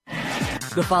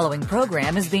The following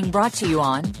program is being brought to you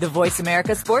on the Voice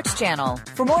America Sports Channel.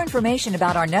 For more information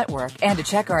about our network and to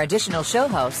check our additional show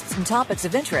hosts and topics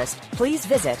of interest, please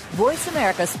visit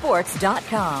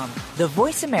voiceamericasports.com. The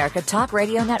Voice America Talk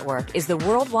Radio Network is the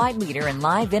worldwide leader in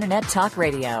live Internet talk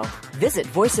radio. Visit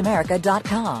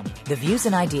voiceamerica.com. The views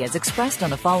and ideas expressed on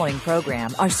the following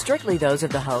program are strictly those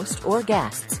of the host or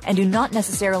guests and do not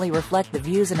necessarily reflect the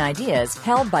views and ideas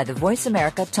held by the Voice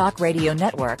America Talk Radio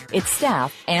Network, its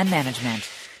staff, and management.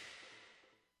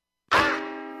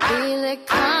 Feel it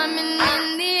coming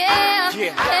in the air.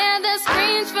 Yeah. Hear the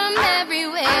screams from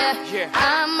everywhere. Yeah.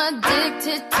 I'm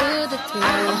addicted to the thrill.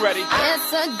 I'm ready.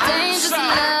 It's a dangerous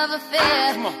love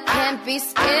affair. Can't be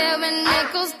scared when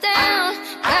it goes down.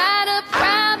 Got a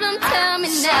problem? Tell me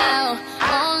now.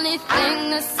 Only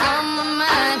thing that's on my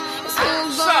mind is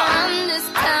who's gonna run this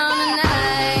town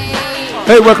tonight.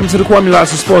 Hey, welcome to the Kwamie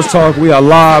Lassiter Sports Talk. We are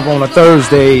live on a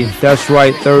Thursday. That's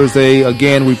right, Thursday.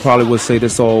 Again, we probably will say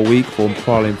this all week,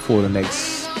 probably for the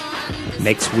next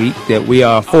week, that we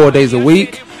are 4 days a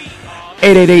week.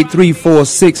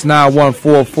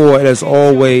 888-346-9144. And as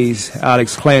always,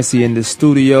 Alex Clancy in the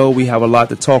studio. We have a lot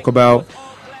to talk about.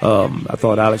 I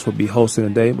thought Alex would be hosting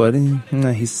today, but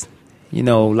he's,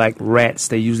 like rats,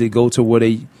 they usually go to where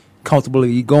they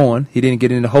comfortably going. He didn't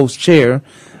get in the host chair.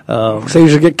 So you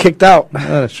should get kicked out.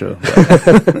 That's true.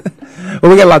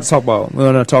 Well, we got a lot to talk about.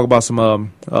 We're going to talk about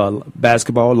some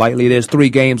basketball lightly. There's 3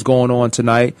 games going on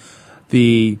tonight.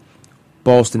 The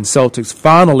Boston Celtics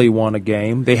finally won a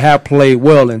game. They have played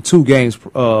well in 2 games,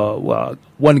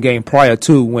 one game prior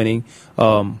to winning.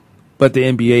 But the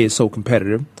NBA is so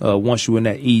competitive. Once you're in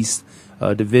that East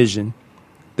division,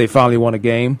 they finally won a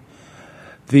game.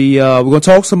 We're going to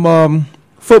talk some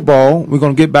football. We're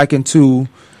going to get back into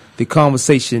the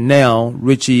conversation now.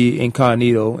 Richie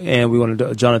Incognito and we're going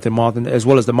to Jonathan Martin, as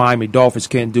well as the Miami Dolphins.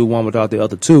 Can't do one without the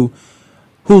other two.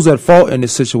 Who's at fault in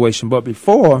this situation? But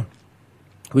before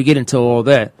we get into all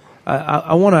that,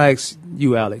 I want to ask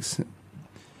you, Alex,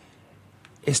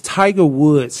 is Tiger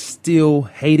Woods still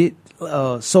hated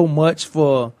so much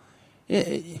for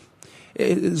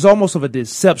it's almost of a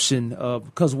deception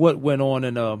because what went on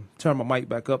turn my mic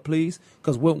back up, please,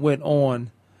 because what went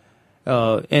on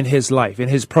in his life, in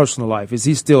his personal life, is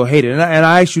he still hated? And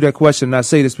I asked you that question, and I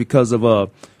say this because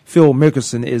of Phil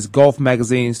Mickelson is Golf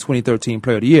Magazine's 2013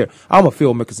 Player of the Year. I'm a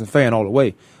Phil Mickelson fan all the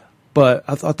way, but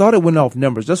I thought it went off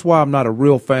numbers. That's why I'm not a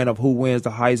real fan of who wins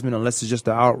the Heisman unless it's just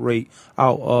an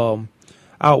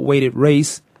outweighted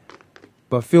race.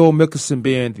 But Phil Mickelson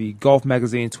being the Golf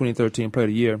Magazine 2013 Player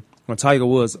of the Year, when Tiger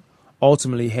Woods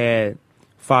ultimately had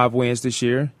 5 wins this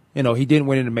year. He didn't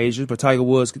win in the majors, but Tiger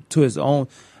Woods, to his own,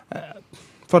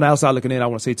 from the outside looking in, I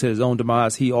want to say to his own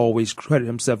demise, he always credited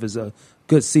himself as a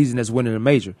good season as winning a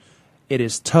major. It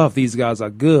is tough. These guys are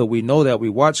good. We know that. We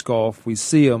watch golf. We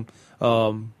see them.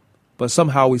 But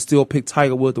somehow we still pick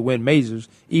Tiger Woods to win majors,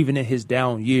 even in his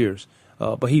down years.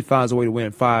 But he finds a way to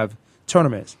win 5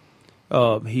 tournaments.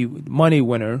 He money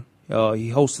winner.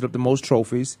 He hosted up the most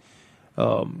trophies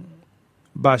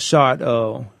by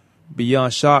shot.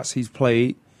 Beyond shots he's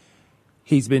played,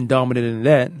 he's been dominant in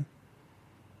that.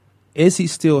 Is he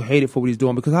still hated for what he's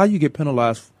doing? Because how you get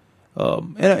penalized,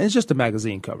 and it's just a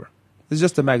magazine cover. It's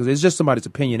just a magazine. It's just somebody's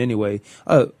opinion anyway.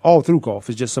 All through golf,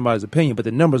 it's just somebody's opinion, but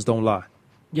the numbers don't lie.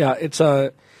 Yeah, it's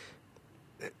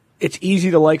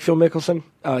easy to like Phil Mickelson.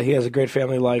 He has a great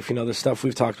family life. The stuff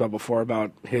we've talked about before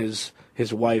about his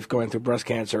wife going through breast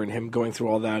cancer and him going through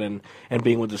all that and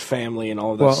being with his family and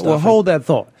all of that stuff. Well, hold that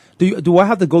thought. Do I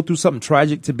have to go through something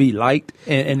tragic to be liked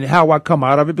and how I come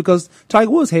out of it? Because Tiger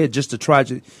Woods had just a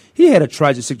tragic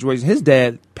situation. His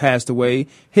dad passed away.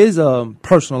 His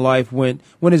personal life when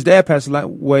his dad passed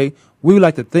away, we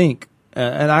like to think,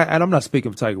 and I'm not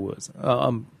speaking for Tiger Woods,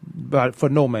 but for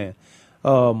no man.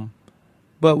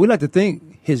 But we like to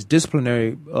think his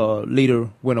disciplinary leader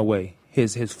went away.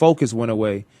 His focus went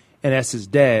away, and that's his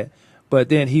dad. But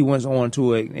then he went on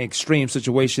to an extreme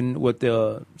situation with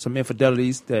some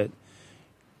infidelities that,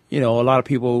 a lot of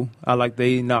people are like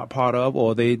they not part of,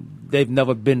 or they've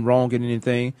never been wrong in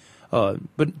anything.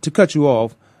 But to cut you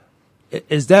off,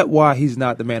 is that why he's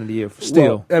not the man of the year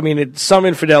still? Well, some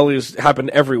infidelities happen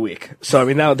every week. So,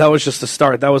 that was just the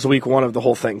start. That was week 1 of the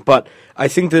whole thing. But I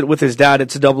think that with his dad,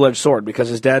 it's a double-edged sword because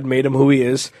his dad made him who he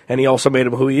is, and he also made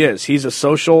him who he is. He's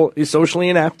socially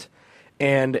inept,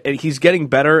 and he's getting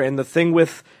better. And the thing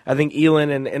with, I think,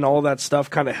 Elon and all that stuff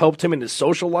kind of helped him in his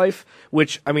social life,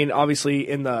 which, obviously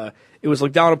it was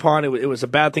looked down upon. It was a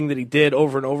bad thing that he did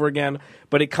over and over again,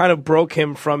 but it kind of broke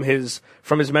him from his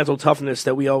mental toughness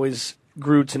that we always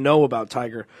grew to know about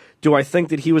Tiger. Do I think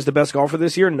that he was the best golfer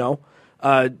this year? No.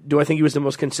 Do I think he was the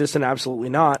most consistent? Absolutely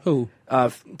not. Who?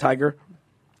 Tiger.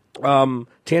 To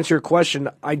answer your question,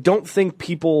 I don't think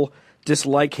people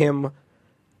dislike him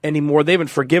anymore. They haven't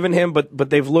forgiven him, but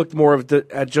they've looked more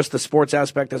at just the sports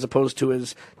aspect as opposed to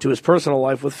his personal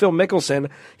life. With Phil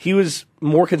Mickelson, he was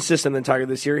more consistent than Tiger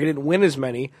this year. He didn't win as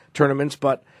many tournaments,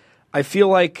 but I feel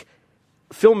like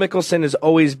Phil Mickelson has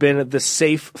always been the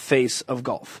safe face of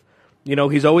golf. You know,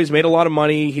 he's always made a lot of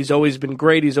money. He's always been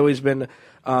great. He's always been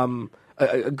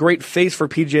a great face for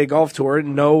PGA Golf Tour.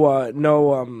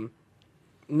 No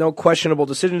questionable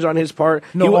decisions on his part.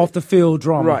 No off the field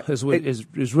drama right.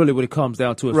 is really what it comes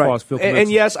down to as far as Phil Mickelson.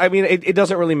 And yes, I mean it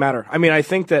doesn't really matter. I mean I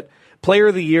think that Player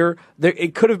of the Year,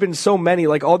 it could have been so many,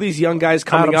 like all these young guys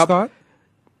coming up. Scott?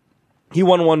 He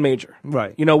won one major,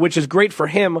 right? You know, which is great for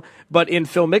him. But in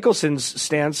Phil Mickelson's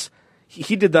stance,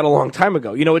 he did that a long time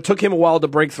ago. You know, it took him a while to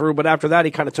break through, but after that,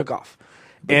 he kind of took off.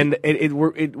 And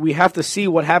we have to see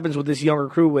what happens with this younger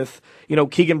crew with, you know,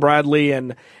 Keegan Bradley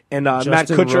and Matt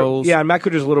Kuchar. Rose. Yeah, and Matt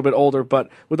Kuchar's a little bit older, but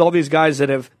with all these guys that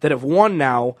have won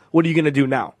now, what are you going to do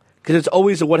now? Because it's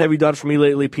always a what have you done for me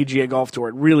lately PGA Golf Tour.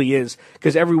 It really is.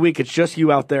 Because every week it's just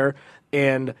you out there,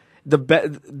 and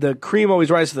the cream always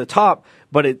rises to the top,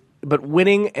 but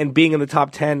winning and being in the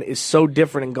top 10 is so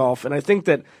different in golf. And I think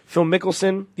that Phil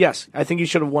Mickelson, yes, I think he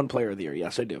should have won Player of the Year.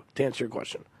 Yes, I do. To answer your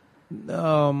question.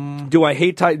 Do I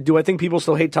think people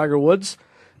still hate Tiger Woods?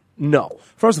 No.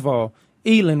 First of all,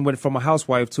 Elin went from a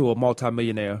housewife to a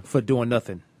multimillionaire for doing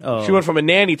nothing. She went from a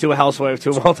nanny to a housewife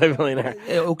to a multimillionaire.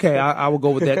 Okay, I will go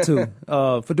with that too.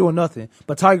 For doing nothing.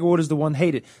 But Tiger Woods is the one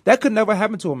hated. That could never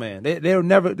happen to a man.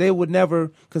 They would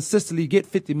never consistently get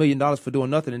 $50 million for doing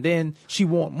nothing, and then she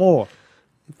want more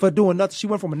for doing nothing. She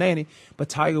went from a nanny, but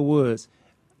Tiger Woods.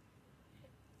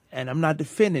 And I'm not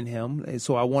defending him,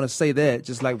 so I want to say that,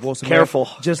 just like Voice America. Careful.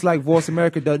 Just like Voice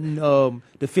America doesn't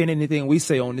defend anything we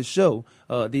say on this show.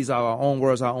 These are our own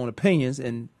words, our own opinions,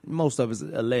 and most of it's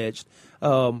alleged.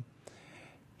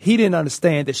 He didn't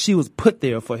understand that she was put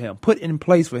there for him, put in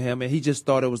place for him, and he just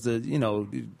thought it was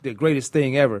the greatest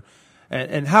thing ever.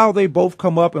 And how they both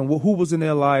come up and who was in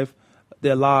their lives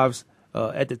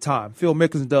at the time. Phil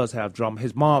Mickelson does have drama.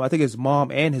 His mom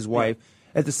and his wife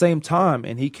at the same time,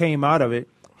 and he came out of it.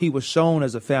 He was shown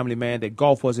as a family man that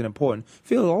golf wasn't important.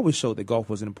 Phil always showed that golf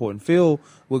wasn't important. Phil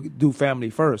would do family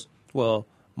first. Well,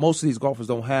 most of these golfers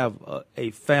don't have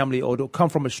a family or don't come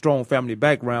from a strong family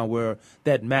background where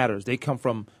that matters. They come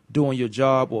from doing your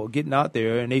job or getting out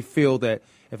there, and they feel that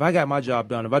if I got my job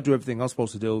done, if I do everything I'm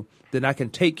supposed to do, then I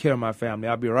can take care of my family.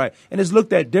 I'll be all right. And it's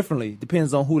looked at differently.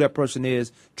 Depends on who that person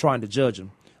is trying to judge him.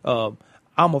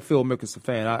 I'm a Phil Mickelson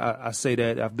fan. I say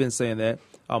that. I've been saying that.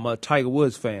 I'm a Tiger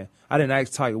Woods fan. I didn't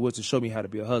ask Tiger Woods to show me how to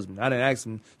be a husband. I didn't ask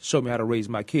him to show me how to raise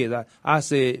my kids. I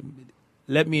said,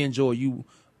 let me enjoy you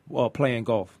playing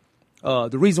golf.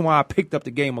 The reason why I picked up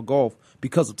the game of golf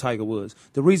because of Tiger Woods.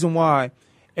 The reason why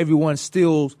everyone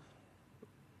still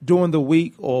during the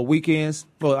week or weekends,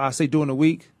 well, I say during the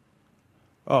week,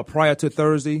 prior to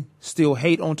Thursday, still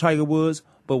hate on Tiger Woods.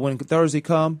 But when Thursday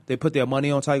come, they put their money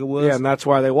on Tiger Woods. Yeah, and that's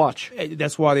why they watch.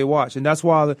 That's why they watch. And that's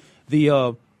why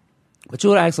but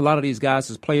you would ask a lot of these guys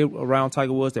that play around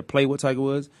Tiger Woods, that play with Tiger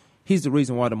Woods, he's the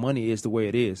reason why the money is the way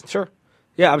it is. Sure.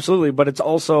 Yeah, absolutely. But it's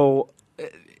also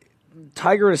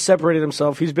Tiger has separated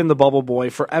himself. He's been the bubble boy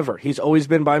forever. He's always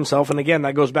been by himself. And again,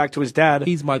 that goes back to his dad.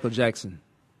 He's Michael Jackson.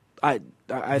 I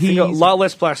think a lot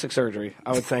less plastic surgery,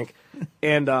 I would think.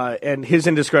 And his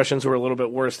indiscretions were a little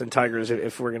bit worse than Tiger's.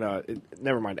 If we're gonna,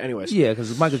 never mind. Anyways, yeah,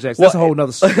 because Michael Jackson. That's a whole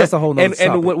nother. That's a whole nother.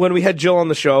 And when we had Jill on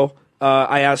the show,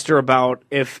 I asked her about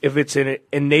if it's an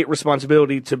innate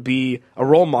responsibility to be a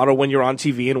role model when you're on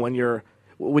TV and when you're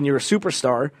a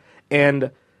superstar, and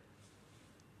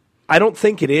I don't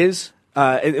think it is.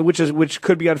 Which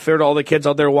could be unfair to all the kids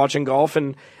out there watching golf.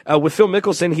 And with Phil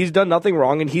Mickelson, he's done nothing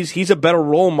wrong, and he's a better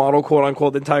role model, quote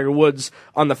unquote, than Tiger Woods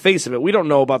on the face of it. We don't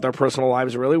know about their personal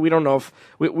lives really. We don't know if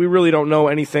we really don't know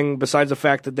anything besides the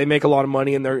fact that they make a lot of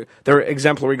money and they're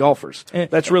exemplary golfers.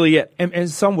 That's really it.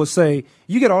 And some will say,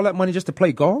 you get all that money just to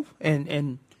play golf,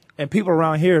 and people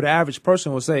around here, the average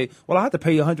person will say, well, I have to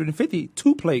pay $150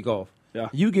 to play golf. Yeah.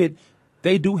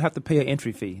 They do have to pay an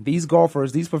entry fee. These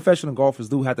professional golfers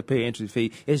do have to pay an entry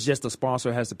fee. It's just the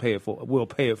sponsor has to will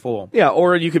pay it for them. Yeah,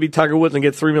 or you could be Tiger Woods and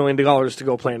get $3 million to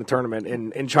go play in a tournament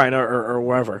in China or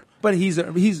wherever. But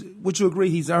would you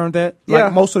agree he's earned that? Yeah.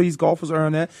 Like most of these golfers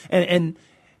earn that. And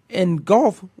in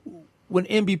golf, when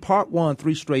MB Park won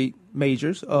 3 straight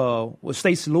majors,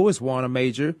 Stacey Lewis won a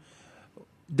major,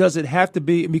 does it have to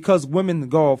be, because women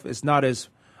golf is not as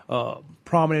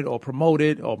prominent or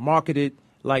promoted or marketed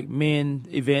like men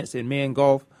events and men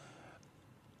golf,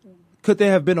 could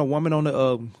there have been a woman on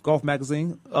the golf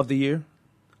magazine of the year?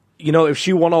 if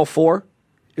she won all four,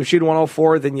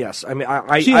 then yes. I mean,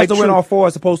 she has to win all four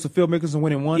as opposed to Phil Mickelson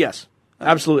winning one. Yes,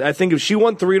 absolutely. I think if she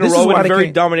won 3 in a row in a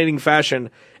very dominating fashion,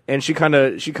 and she kind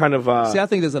of. See, I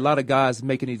think there's a lot of guys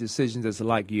making these decisions that's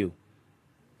like you,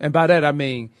 and by that I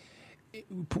mean,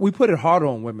 we put it harder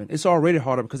on women. It's already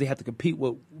harder because they have to compete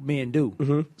with men do.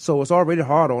 Mm-hmm. So it's already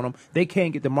hard on them. They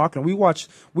can't get the marketing. We watch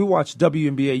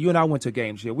WNBA. You and I went to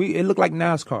games here. It looked like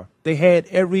NASCAR. They had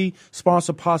every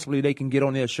sponsor possibly they can get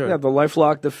on their shirt. Yeah, the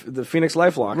LifeLock, the Phoenix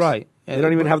LifeLocks. Right. They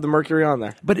don't even have the Mercury on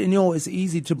there. But it's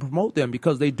easy to promote them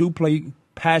because they do play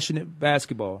passionate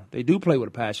basketball. They do play with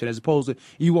a passion, as opposed to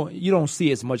you don't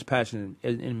see as much passion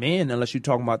in men unless you're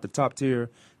talking about the top tier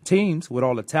teams with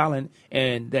all the talent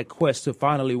and that quest to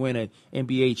finally win an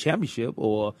NBA championship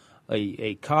or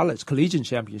a collegiate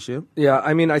championship. Yeah,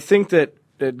 I mean, I think that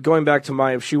going back to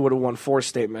my if she would have won 4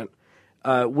 statement,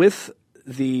 with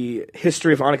the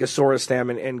history of Annika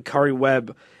Sorenstam and Kari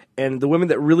Webb and the women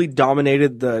that really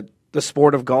dominated the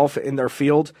sport of golf in their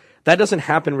field, that doesn't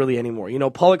happen really anymore.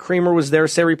 Paula Creamer was there,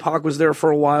 Sari Pak was there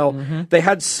for a while. Mm-hmm. They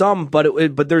had some, but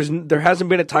there hasn't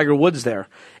been a Tiger Woods there,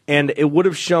 and it would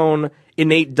have shown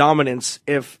innate dominance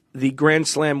if the Grand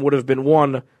Slam would have been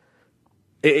won.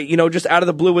 Just out of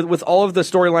the blue with all of the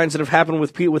storylines that have happened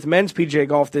with men's PGA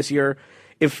golf this year.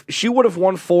 If she would have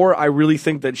won 4, I really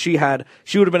think that she would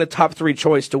have been a top 3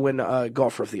 choice to win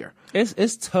Golfer of the Year.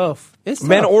 It's tough. It's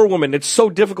men tough. or women. It's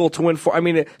so difficult to win 4. I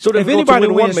mean, it's so if difficult anybody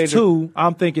to win wins one major. 2,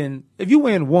 I'm thinking if you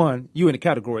win 1, you in the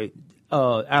category.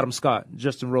 Adam Scott,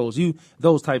 Justin Rose,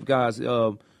 those type guys.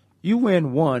 You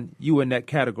win 1, you in that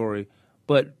category.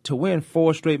 But to win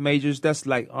 4 straight majors, that's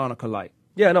like Annika light.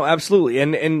 Yeah, no, absolutely.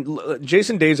 And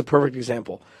Jason Day is a perfect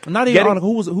example. Not even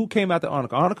Annika. Who came after Annika?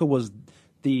 Annika was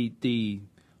the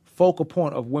focal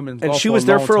point of women's golf. And she was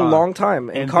there for a long time.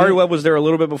 And Kari Webb was there a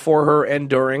little bit before her and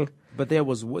during. But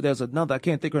there's another. I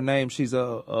can't think of her name. She's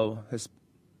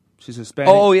she's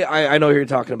Hispanic. Oh yeah, I know who you're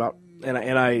talking about.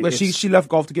 But she left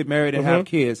golf to get married and have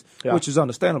kids, yeah. which is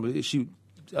understandable.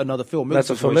 Another Phil Mickelson. That's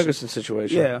a Phil Mickelson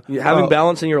situation. Yeah, having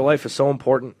balance in your life is so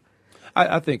important.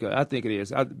 I think it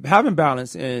is. Having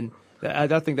balance, and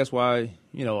I think that's why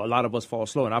a lot of us fall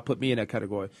slow, and I put me in that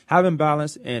category. Having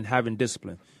balance and having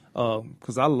discipline.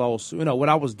 Because I lost, when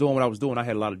I was doing what I was doing, I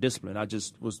had a lot of discipline. I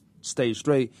just stayed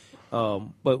straight.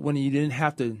 But when you didn't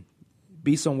have to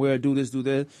be somewhere, do this, do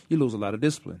that, you lose a lot of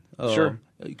discipline. Sure.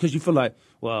 Because you feel like,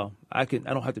 well, I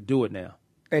don't have to do it now.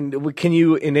 And can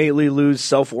you innately lose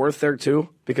self-worth there too?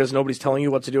 Because nobody's telling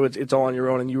you what to do. It's all on your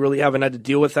own, and you really haven't had to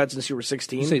deal with that since you were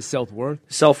 16. You say self-worth?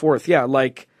 Self-worth, yeah.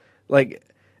 Like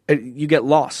you get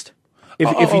lost.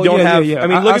 If you don't have, I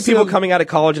mean, look at people coming out of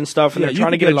college and stuff, and they're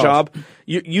trying to get a job.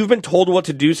 You've been told what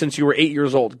to do since you were 8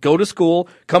 years old. Go to school,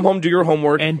 come home, do your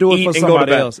homework, and do it eat, for and somebody go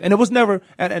to bed. else. And it was never,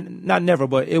 and not never,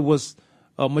 but it was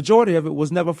a majority of it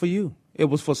was never for you. It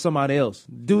was for somebody else.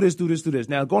 Do this, do this, do this.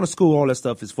 Now, going to school, all that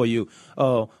stuff is for you.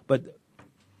 But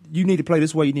you need to play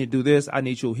this way. You need to do this. I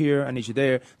need you here. I need you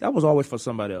there. That was always for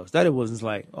somebody else. That it wasn't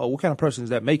like, oh, what kind of person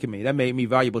is that making me? That made me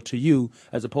valuable to you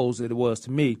as opposed to it was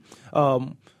to me.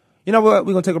 You know what?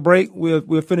 We're gonna take a break.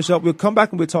 We'll finish up. We'll come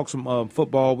back and we'll talk some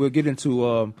football. We'll get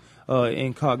into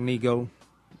incognito.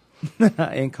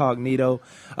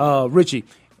 Richie,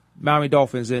 Miami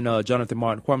Dolphins, and Jonathan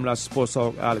Martin. Kwamie Lassiter, Sports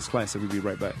Talk. Alex Clancy. We'll be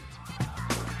right back.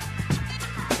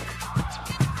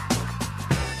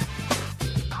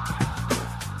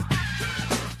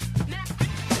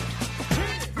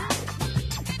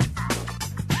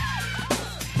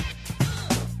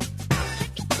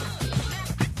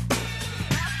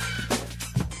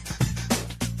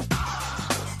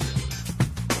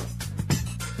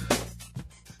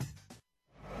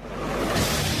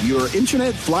 Your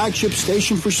internet flagship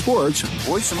station for sports,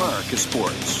 Voice America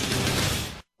Sports.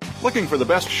 Looking for the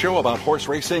best show about horse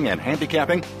racing and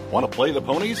handicapping? Want to play the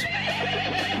ponies?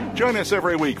 Join us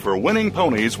every week for Winning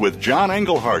Ponies with John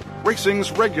Englehart,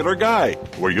 racing's regular guy,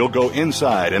 where you'll go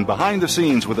inside and behind the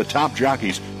scenes with the top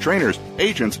jockeys, trainers,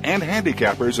 agents, and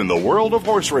handicappers in the world of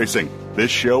horse racing.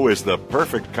 This show is the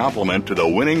perfect complement to the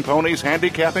Winning Ponies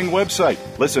handicapping website.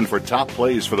 Listen for top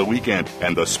plays for the weekend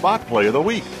and the spot play of the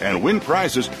week, and win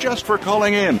prizes just for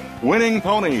calling in. Winning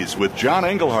Ponies with John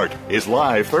Englehart is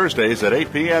live Thursdays at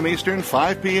 8 p.m. Eastern,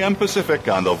 5 p.m. Pacific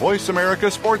on the Voice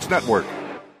America Sports Network.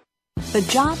 The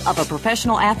job of a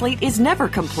professional athlete is never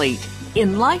complete.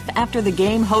 In Life After the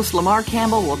Game, host Lamar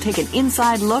Campbell will take an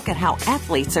inside look at how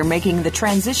athletes are making the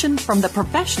transition from the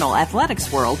professional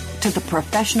athletics world to the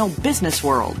professional business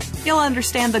world. You'll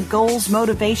understand the goals,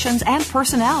 motivations, and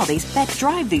personalities that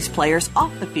drive these players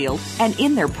off the field and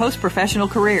in their post-professional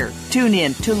career. Tune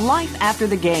in to Life After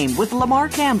the Game with Lamar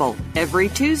Campbell every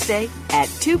Tuesday at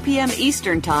 2 p.m.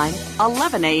 Eastern Time,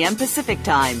 11 a.m. Pacific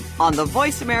Time on the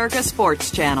Voice America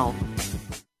Sports Channel.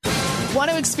 Want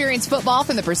to experience football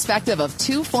from the perspective of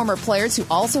two former players who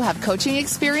also have coaching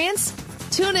experience?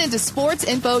 Tune in to Sports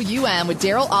Info UM with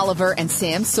Daryl Oliver and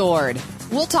Sam Sword.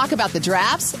 We'll talk about the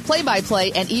drafts,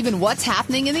 play-by-play, and even what's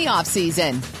happening in the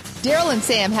offseason. Daryl and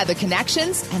Sam have the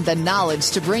connections and the knowledge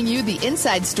to bring you the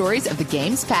inside stories of the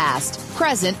game's past,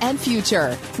 present, and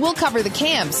future. We'll cover the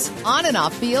camps, on and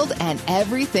off field, and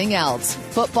everything else,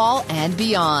 football and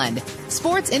beyond.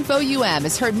 Sports Info UM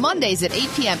is heard Mondays at 8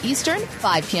 p.m. Eastern,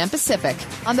 5 p.m. Pacific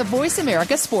on the Voice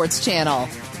America Sports Channel.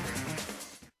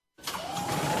 The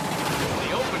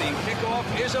opening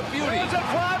kickoff is a beauty. It's a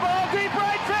fly ball deep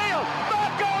right field.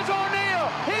 Back goes O'Neal.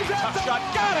 He's at the shot.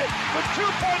 Got it with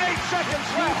 2.8 seconds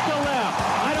left to left.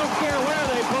 I don't care where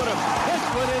they put him. This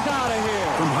one is out of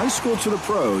here. From high school to the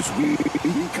pros, we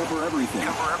cover everything.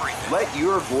 Let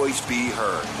your voice be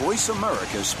heard. Voice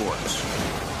America Sports.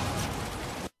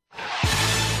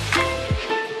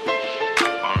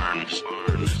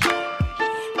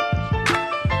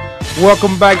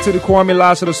 Welcome back to the Kwamie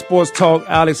Lassiter Sports Talk.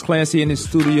 Alex Clancy in the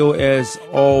studio as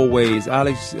always.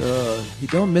 Alex, he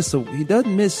don't miss at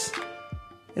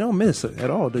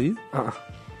all, do you? I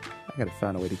gotta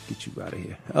find a way to get you out of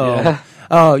here.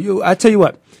 I tell you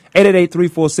what,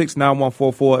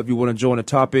 888-346-9144 if you want to join the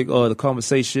topic or the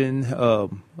conversation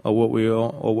of what we're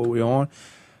on.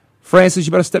 Francis,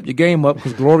 you better step your game up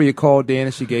because Gloria called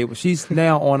in and she's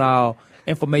now on our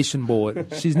information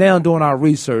board. She's now doing our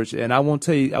research, and I won't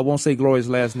say Gloria's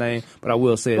last name, but I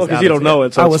will say it's because you don't know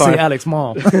it, so I will say Alex's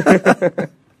mom.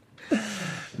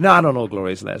 No, I don't know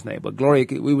Gloria's last name, but Gloria,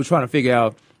 we were trying to figure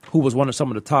out who was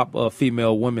some of the top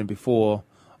female women before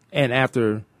and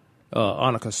after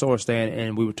Annika Sorenstam,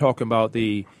 and we were talking about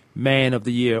the man of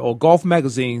the year or Golf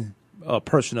Magazine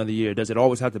person of the year. Does it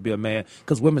always have to be a man?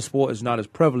 Because women's sport is not as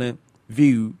prevalent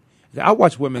viewed. I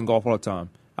watch women golf all the time.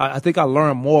 I think I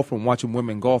learn more from watching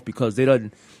women golf because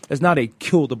it's not a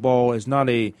kill the ball. It's not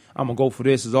a I'm going to go for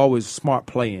this. It's always smart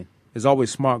playing. It's always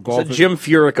smart golf. It's a Jim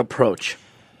Furyk approach.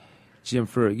 Jim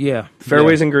Furyk, yeah.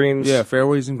 Fairways and greens. Yeah,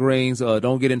 fairways and greens.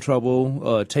 Don't get in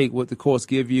trouble. Take what the course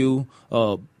give you.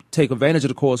 Take advantage of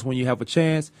the course when you have a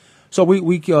chance. So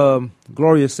we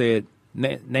Gloria said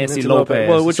Nancy Lopez.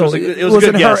 Well, which was it was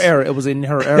in her era. It was in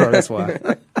her era. That's why.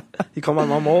 You call my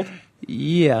mom old?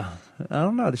 Yeah. I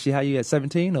don't know. Did she have you at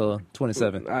 17 or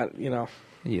 27? You don't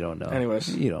know.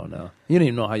 Anyways. You don't know. You don't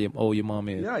even know how old your mom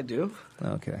is. Yeah, I do.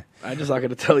 Okay. I'm just not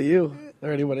going to tell you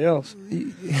or anybody else.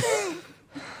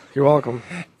 You're welcome.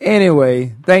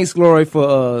 Anyway, thanks, Glory,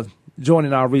 for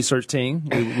joining our research team.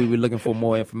 We were looking for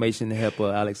more information to help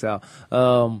Alex out.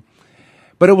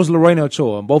 But it was Lorena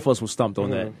Ochoa, and both of us were stumped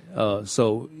on that.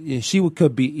 So she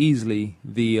could be easily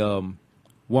the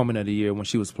woman of the year when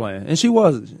she was playing. And she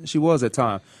was at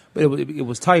time. But it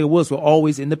was Tiger Woods were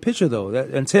always in the picture, though.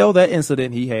 Until that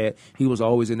incident he was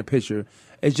always in the picture.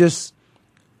 It just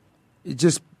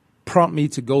prompted me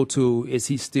to go to, is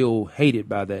he still hated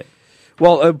by that?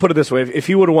 Well, put it this way. If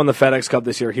he would have won the FedEx Cup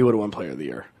this year, he would have won Player of the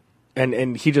Year.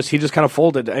 And he just kind of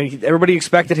folded. And everybody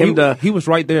expected him to. He was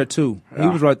right there too. Yeah. He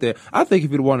was right there. I think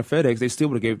if he'd have won the FedEx, they still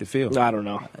would have gave it to Phil. I don't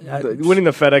know. Winning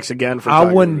the FedEx again for I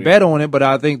Tiger wouldn't bet on it, but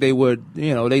I think they would.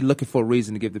 They looking for a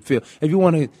reason to give it to Phil. If you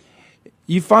want to,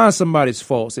 you find somebody's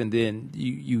faults, and then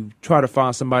you try to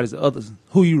find somebody's others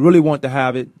who you really want to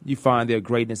have it. You find their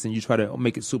greatness, and you try to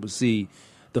make it supersede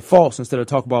the faults instead of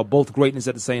talk about both greatness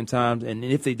at the same time. And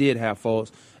if they did have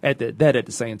faults, at the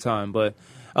same time, but.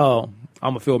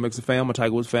 I'm a Phil Mixon fan. I'm a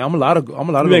Tiger Woods fan. I'm a lot of.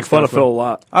 You make fun of Phil a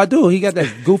lot. I do. He got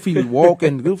that goofy walk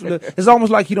and goofy. It's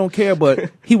almost like he don't care, but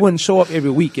he wouldn't show up every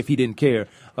week if he didn't care.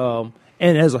 And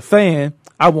as a fan,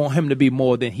 I want him to be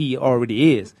more than he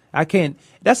already is. I can't.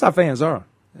 That's how fans are.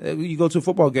 You go to a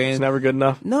football game. It's never good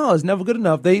enough. No, it's never good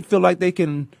enough. They feel like they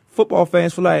can. Football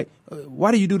fans feel like,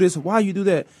 why do you do this? Why you do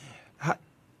that?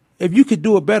 If you could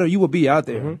do it better, you would be out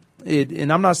there. Mm-hmm.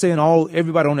 And I'm not saying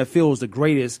everybody on that field is the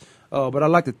greatest, but I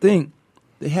like to think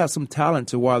they have some talent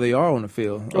to why they are on the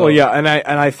field. Oh yeah, and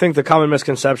I think the common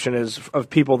misconception is of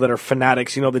people that are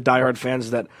fanatics, the diehard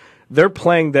fans, that they're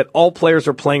playing, that all players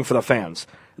are playing for the fans.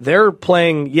 They're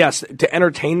playing, yes, to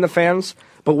entertain the fans,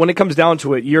 but when it comes down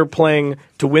to it, you're playing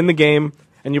to win the game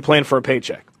and you're playing for a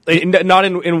paycheck. Not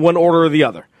in one order or the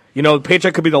other. You know,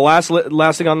 paycheck could be the last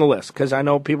thing on the list because I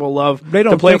know people love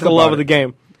to play for the love of the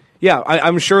game. Yeah,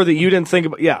 I'm sure that you didn't think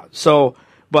about. Yeah, so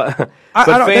but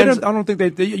I don't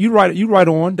think you right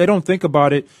on. They don't think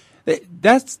about it.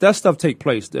 That stuff take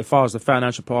place as far as the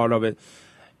financial part of it.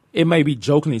 It may be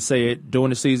jokingly said during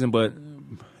the season, but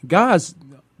guys,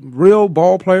 real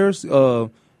ball players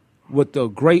with the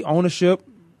great ownership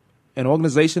and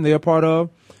organization they're a part of,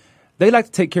 they like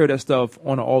to take care of that stuff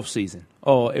on the off season.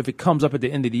 Or if it comes up at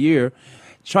the end of the year,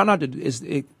 try not to,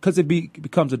 because it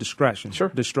becomes a distraction. Sure.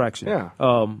 Distraction. Yeah.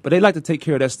 But they like to take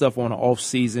care of that stuff on the off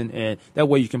season, and that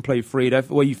way you can play free. That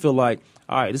way you feel like,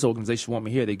 all right, this organization want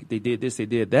me here. They did this, they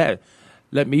did that.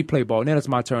 Let me play ball. Then it's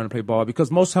my turn to play ball,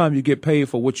 because most time you get paid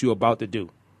for what you're about to do.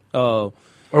 Or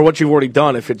what you've already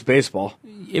done if it's baseball.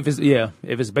 If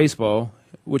it's baseball,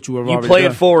 what you have already play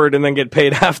done. it forward and then get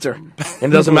paid after. And it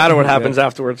doesn't matter what happens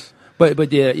afterwards.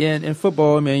 But in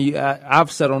football, man,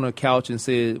 I've sat on a couch and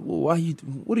said, well,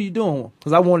 what are you doing?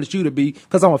 Because I wanted you to be,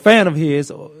 because I'm a fan of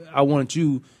his, I wanted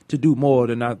you to do more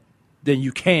than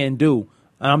you can do.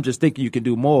 And I'm just thinking you can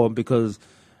do more because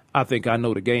I think I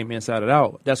know the game inside and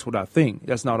out. That's what I think.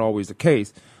 That's not always the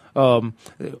case.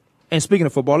 And speaking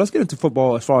of football, let's get into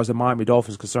football as far as the Miami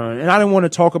Dolphins are concerned. And I didn't want to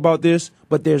talk about this,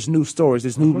 but there's new stories.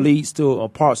 There's new leads to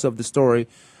parts of the story.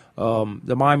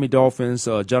 The Miami Dolphins,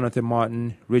 Jonathan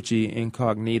Martin, Richie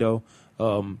Incognito.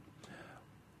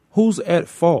 Who's at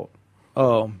fault?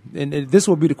 And this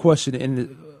will be the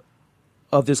question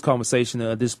of this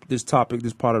conversation, this topic,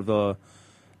 this part of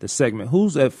the segment.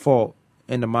 Who's at fault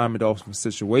in the Miami Dolphins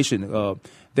situation?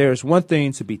 There's one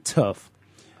thing to be tough.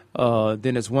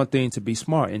 Then it's one thing to be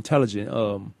smart,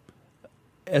 intelligent.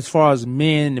 As far as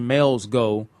men and males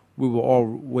go, we were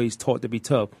always taught to be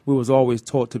tough. We was always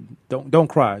taught to don't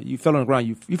cry. You fell on the ground.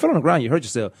 You fell on the ground. You hurt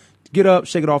yourself. Get up,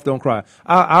 shake it off. Don't cry.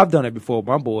 I've done it before with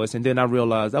my boys, and then I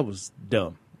realized that was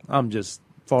dumb. I'm just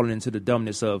falling into the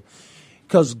dumbness of,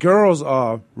 because girls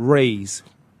are raised,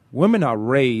 women are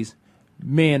raised,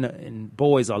 men and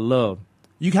boys are loved.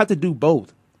 You have to do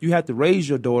both. You have to raise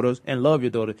your daughters and love your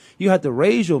daughter. You have to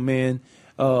raise your men,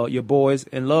 your boys,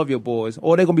 and love your boys,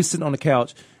 or they're gonna be sitting on the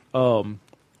couch.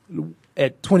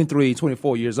 At 23,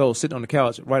 24 years old, sitting on the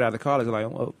couch right out of college, like,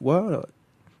 well,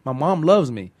 my mom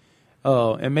loves me.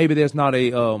 And maybe there's not I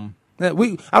don't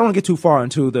want to get too far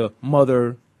into the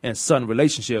mother and son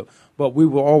relationship, but we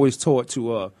were always taught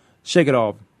to shake it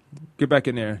off, get back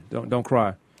in there, don't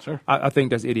cry. Sure. I think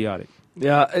that's idiotic.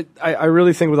 Yeah, I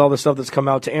really think with all the stuff that's come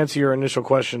out, to answer your initial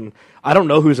question, I don't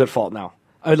know who's at fault now.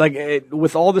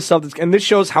 With all the stuff and this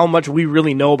shows how much we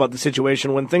really know about the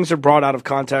situation when things are brought out of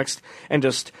context and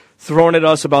just thrown at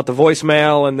us about the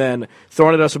voicemail and then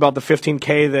thrown at us about the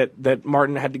 $15K that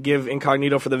Martin had to give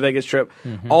Incognito for the Vegas trip.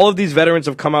 Mm-hmm. All of these veterans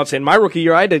have come out saying, my rookie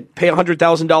year, I had to pay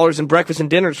 $100,000 in breakfast and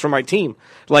dinners for my team.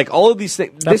 Like, all of these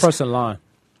things. That person lying.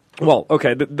 Well,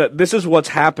 okay, this is what's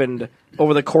happened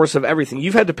over the course of everything.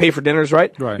 You've had to pay for dinners,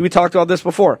 right? Right. We talked about this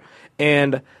before.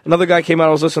 And another guy came out,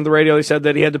 I was listening to the radio, he said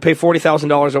that he had to pay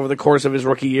 $40,000 over the course of his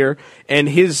rookie year, and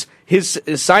his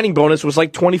signing bonus was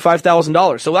like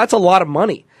 $25,000. So that's a lot of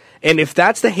money. And if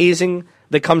that's the hazing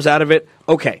that comes out of it,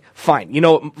 okay, fine. You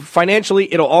know,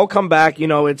 financially, it'll all come back. You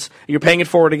know, you're paying it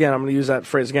forward again. I'm going to use that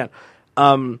phrase again.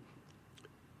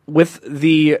 With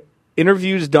the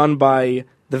interviews done by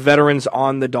the veterans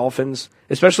on the Dolphins,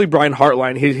 especially Brian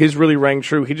Hartline, his really rang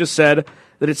true. He just said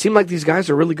that it seemed like these guys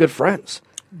are really good friends.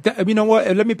 You know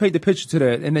what? Let me paint the picture to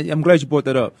that, and I'm glad you brought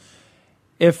that up.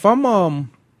 If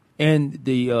I'm in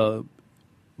the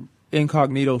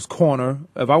Incognito's corner,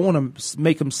 if I want to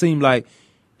make him seem like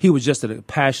he was just a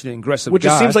passionate, aggressive which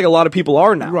guy, it seems like a lot of people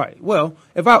are now. Right. Well,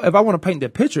 if I want to paint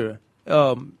that picture,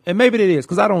 and maybe it is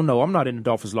because I don't know. I'm not in the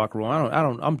Dolphins locker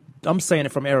room. I'm saying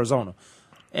it from Arizona,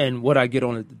 and what I get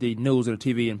on the news or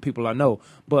the TV and people I know.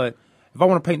 But if I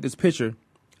want to paint this picture,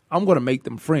 I'm going to make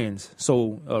them friends.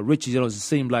 So Richie, it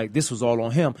seemed like this was all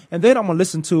on him. And then I'm going to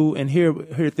listen to and hear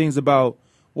things about,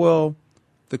 well,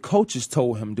 the coaches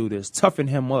told him do this, toughen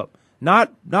him up,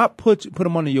 not put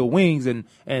him under your wings and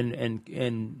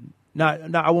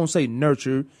not I won't say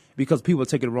nurture, because people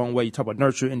take it the wrong way. You talk about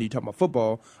nurture and you talk about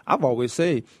football. I've always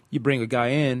said you bring a guy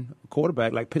in, a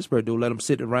quarterback like Pittsburgh do, let him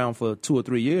sit around for 2 or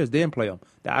 3 years, then play him.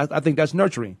 I think that's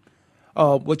nurturing.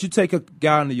 But you take a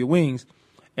guy under your wings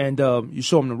and you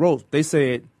show him the ropes. They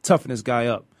said toughen this guy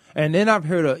up. And then I've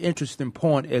heard an interesting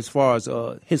point as far as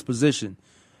his position.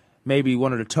 Maybe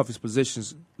one of the toughest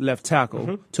positions, left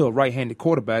tackle, to a right-handed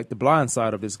quarterback, the blind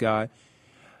side of this guy.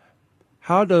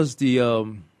 How does the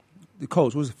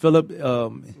coach, was it Philip?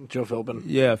 Joe Philbin.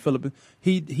 Yeah, Philip.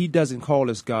 He doesn't call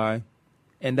this guy,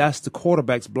 and that's the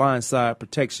quarterback's blind side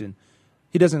protection.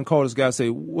 He doesn't call this guy and say,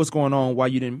 what's going on, why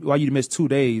you missed 2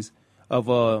 days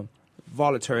of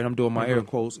voluntary, and I'm doing my air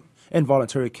quotes,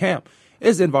 involuntary camp.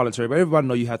 It's involuntary, but everybody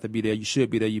know you have to be there. You should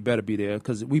be there. You better be there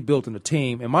because we built in a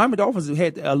team. And Miami Dolphins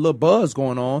had a little buzz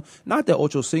going on, not that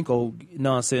Ocho Cinco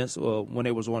nonsense when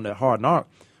they was on that hard knock,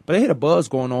 but they had a buzz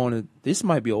going on, and this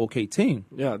might be an okay team.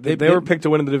 Yeah, they were picked to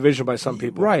win in the division by some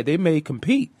people. Right, they may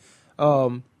compete,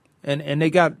 and they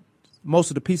got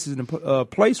most of the pieces in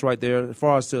place right there as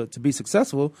far as to be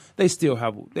successful. They still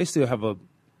have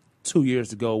 2 years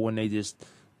to go when they just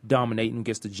dominate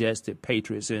against the Jets, the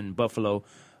Patriots, and Buffalo.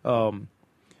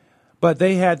 But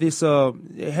they had this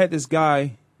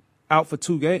guy out for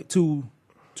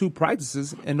two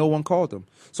practices, and no one called him.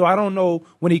 So I don't know,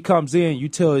 when he comes in, you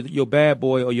tell your bad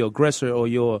boy or your aggressor or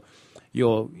your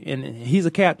and he's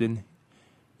a captain,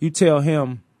 you tell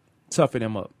him, toughen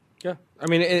him up. Yeah, I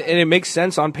mean, and it makes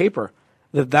sense on paper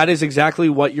that is exactly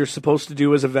what you're supposed to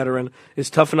do as a veteran, is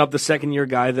toughen up the second-year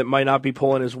guy that might not be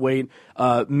pulling his weight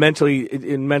mentally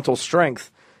in mental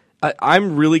strength.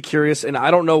 I'm really curious, and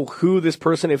I don't know who this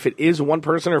person, if it is one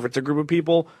person or if it's a group of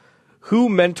people, who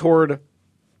mentored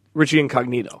Richie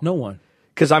Incognito. No one.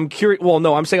 Because I'm curious. Well,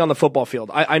 no, I'm saying on the football field.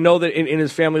 I know that in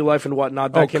his family life and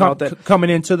whatnot, that came out that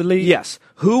coming into the league. Yes,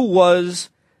 who was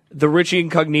the Richie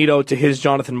Incognito to his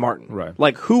Jonathan Martin? Right.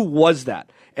 Like, who was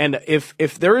that? And if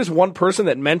there is one person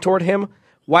that mentored him,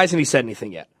 why hasn't he said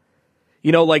anything yet?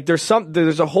 You know, like there's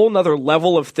a whole nother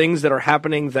level of things that are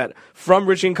happening that from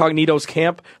Richie Incognito's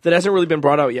camp that hasn't really been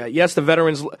brought out yet. Yes, the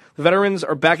veterans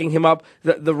are backing him up.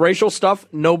 The racial stuff,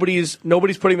 nobody's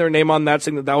putting their name on that,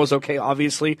 saying that was okay,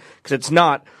 obviously, because it's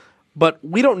not. But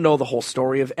we don't know the whole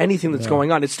story of anything that's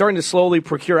going on. It's starting to slowly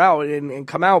procure out and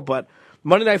come out. But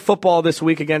Monday Night Football this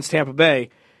week against Tampa Bay,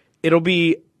 it'll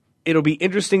be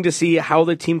interesting to see how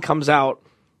the team comes out.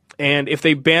 And if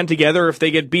they band together, if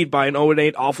they get beat by an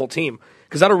 0-8 awful team,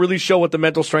 because that'll really show what the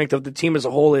mental strength of the team as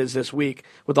a whole is this week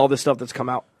with all this stuff that's come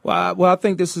out. Well, I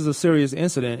think this is a serious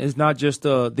incident. It's not just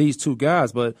these two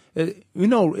guys, but at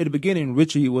the beginning,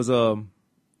 Richie was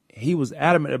he was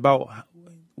adamant about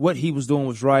what he was doing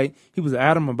was right. He was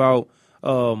adamant about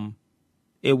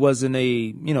it wasn't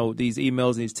these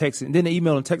emails and these texts, and then the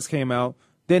email and text came out.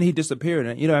 Then he disappeared,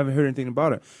 and I haven't heard anything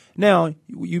about it. Now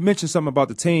you mentioned something about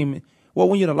the team. Well,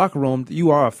 when you're in the locker room,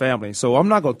 you are a family. So I'm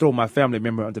not going to throw my family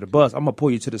member under the bus. I'm going to pull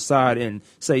you to the side and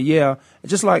say, yeah,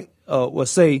 just like,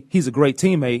 say he's a great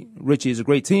teammate, Richie is a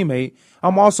great teammate.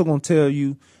 I'm also going to tell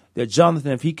you that Jonathan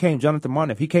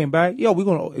Martin, if he came back, we're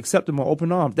going to accept him with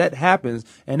open arms. That happens,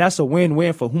 and that's a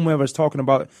win-win for whomever's talking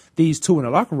about these two in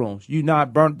the locker rooms. You're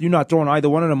not throwing either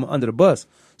one of them under the bus.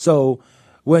 So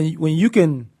when you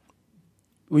can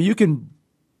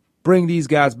bring these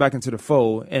guys back into the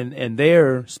fold, and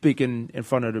they're speaking in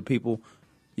front of the people,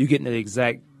 you're getting the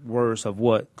exact words of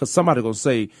what, because somebody's going to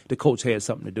say the coach had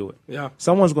something to do it. Yeah.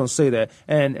 Someone's going to say that.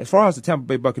 And as far as the Tampa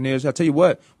Bay Buccaneers, I'll tell you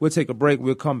what, we'll take a break.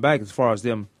 We'll come back as far as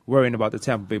them worrying about the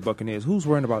Tampa Bay Buccaneers. Who's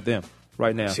worrying about them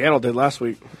right now? Seattle did last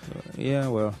week. Yeah,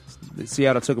 well,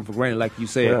 Seattle took them for granted, like you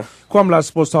said. Yeah. Kwamie,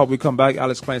 Lassiter Sports Talk. We come back.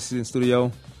 Alex Clancy in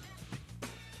studio.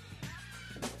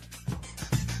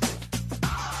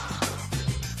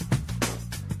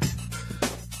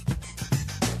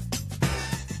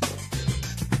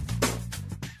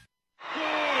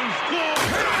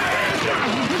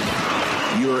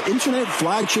 Internet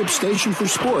flagship station for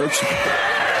sports.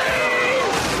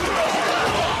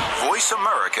 Voice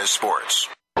America Sports.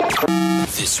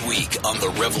 This week on The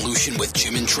Revolution with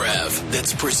Jim and Trav,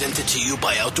 that's presented to you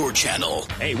by Outdoor Channel.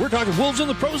 Hey, we're talking wolves and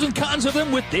the pros and cons of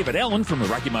them with David Allen from the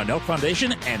Rocky Mountain Elk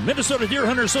Foundation and Minnesota Deer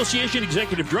Hunter Association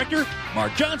Executive Director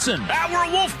Mark Johnson. We're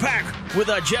a wolf pack with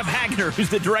Jeff Hagner, who's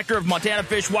the Director of Montana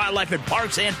Fish, Wildlife, and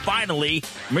Parks, and finally,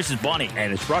 Mrs. Bunny.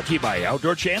 And it's brought to you by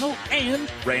Outdoor Channel and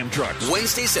Ram Trucks.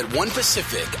 Wednesdays at 1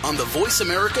 Pacific on the Voice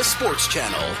America Sports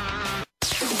Channel.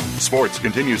 Sports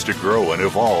continues to grow and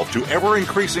evolve to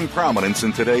ever-increasing prominence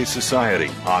in today's society.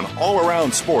 On All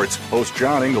Around Sports, host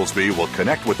John Inglesby will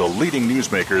connect with the leading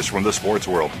newsmakers from the sports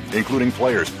world, including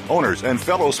players, owners, and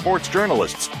fellow sports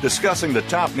journalists, discussing the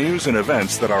top news and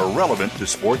events that are relevant to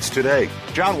sports today.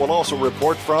 John will also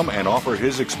report from and offer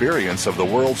his experience of the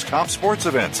world's top sports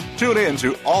events. Tune in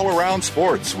to All Around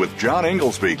Sports with John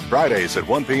Inglesby, Fridays at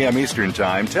 1 p.m. Eastern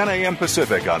Time, 10 a.m.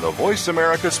 Pacific on the Voice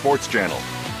America Sports Channel.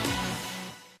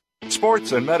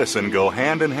 Sports and medicine go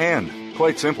hand in hand.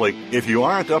 Quite simply, if you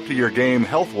aren't up to your game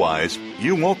health-wise,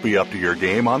 you won't be up to your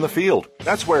game on the field.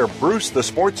 That's where Bruce the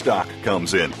Sports Doc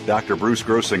comes in. Dr. Bruce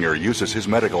Grossinger uses his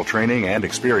medical training and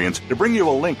experience to bring you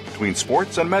a link between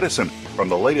sports and medicine, from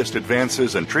the latest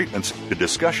advances and treatments to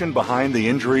discussion behind the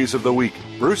injuries of the week.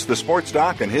 Bruce the Sports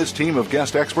Doc and his team of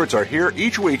guest experts are here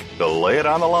each week to lay it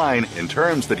on the line in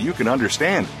terms that you can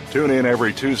understand. Tune in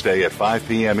every Tuesday at 5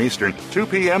 p.m. Eastern, 2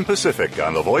 p.m. Pacific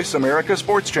on the Voice America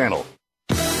Sports Channel.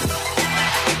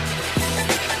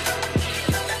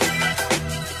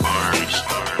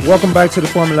 Welcome back to the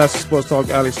Kwamie Lassiter Sports Talk.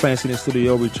 Alex Fancy in the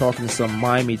studio. We're talking some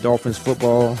Miami Dolphins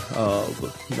football,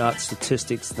 not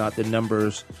statistics, not the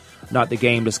numbers, not the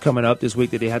game that's coming up this week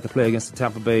that they have to play against the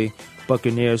Tampa Bay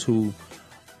Buccaneers, who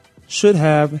should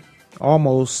have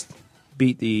almost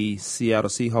beat the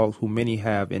Seattle Seahawks, who many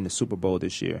have in the Super Bowl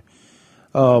this year.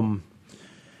 The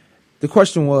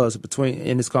question was,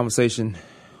 in this conversation,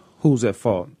 who's at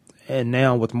fault? And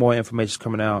now with more information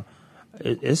coming out,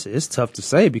 it's tough to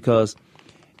say, because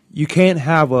you can't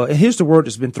have and here's the word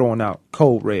that's been thrown out,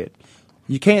 code red.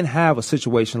 You can't have a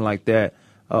situation like that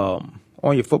on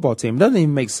your football team. It doesn't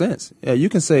even make sense. You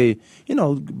can say,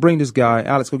 bring this guy,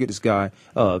 Alex, go get this guy,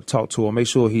 talk to him, make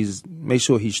sure he's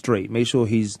straight, make sure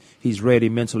he's ready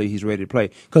mentally, he's ready to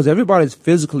play. Because everybody's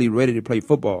physically ready to play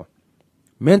football.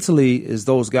 Mentally is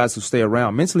those guys who stay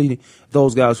around. Mentally,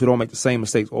 those guys who don't make the same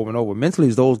mistakes over and over. Mentally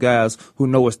is those guys who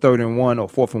know it's 3rd and 1 or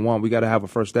 4th and 1. We got to have a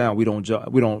first down. We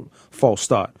don't false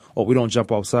start, or we don't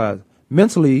jump offside.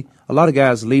 Mentally, a lot of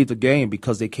guys leave the game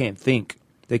because they can't think.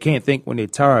 They can't think when they're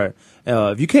tired.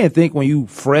 If you can't think when you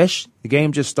fresh, the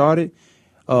game just started.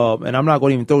 And I'm not going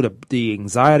to even throw the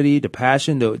anxiety, the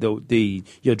passion,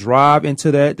 your drive into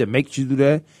that makes you do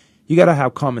that. You got to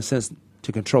have common sense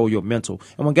to control your mental.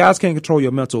 And when guys can't control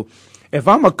your mental, if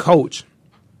I'm a coach,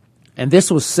 and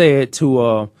this was said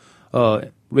to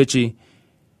Richie,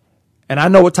 and I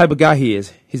know what type of guy he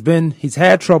is. He's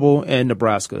had trouble in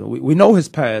Nebraska. We know his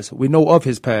past. We know of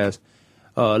his past.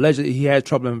 Allegedly, he had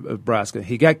trouble in Nebraska.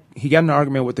 He got in an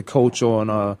argument with the coach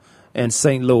in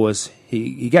St. Louis.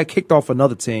 He got kicked off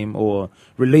another team or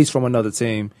released from another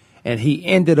team, and he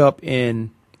ended up in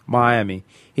Miami.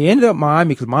 He ended up in Miami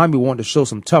because Miami wanted to show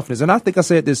some toughness. And I think I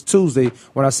said this Tuesday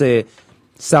when I said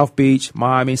South Beach,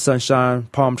 Miami, sunshine,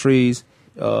 palm trees.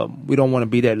 We don't want to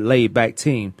be that laid-back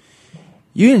team.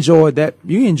 You enjoy that.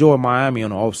 You enjoy Miami on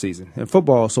the off season in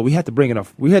football. So we had to bring in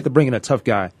a tough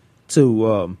guy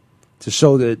to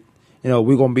show that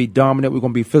we're going to be dominant. We're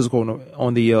going to be physical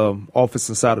on the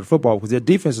offensive side of the football, because their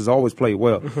defense has always played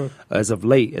well as of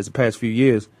late, as the past few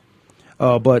years.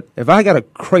 But if I got a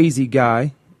crazy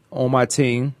guy on my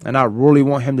team and I really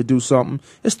want him to do something,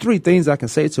 there's 3 things I can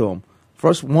say to him.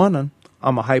 First, 1, I'm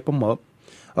going to hype him up.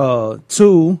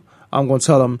 2, I'm going to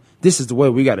tell him this is the way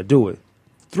we got to do it.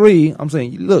 3, I'm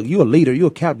saying, look, you're a leader, you're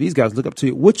a captain. These guys look up to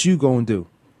you. What you going to do?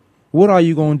 What are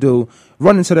you going to do?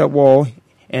 Run into that wall.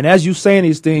 And as you saying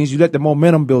these things, you let the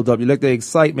momentum build up. You let the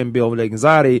excitement build, the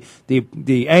anxiety,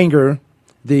 the anger,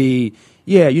 you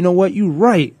know what? You're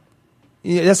right.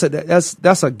 Yeah,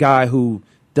 that's a guy who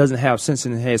doesn't have sense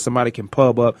in his head. Somebody can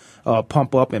pump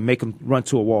up and make him run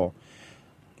to a wall.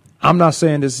 I'm not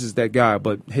saying this is that guy,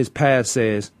 but his past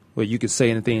says, well, you can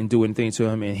say anything and do anything to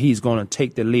him, and he's going to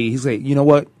take the lead. He's like, you know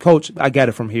what, Coach, I got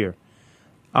it from here.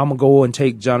 I'm going to go and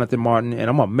take Jonathan Martin, and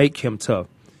I'm going to make him tough.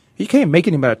 You can't make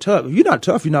anybody tough. If you're not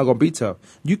tough, you're not going to be tough.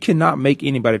 You cannot make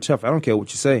anybody tough. I don't care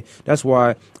what you say. That's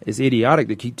why it's idiotic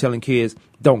to keep telling kids,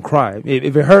 don't cry.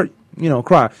 If it hurt,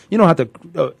 cry. You don't have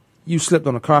to you slipped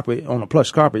on a carpet, on a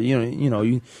plush carpet,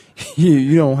 you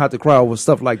don't have to cry over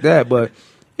stuff like that. But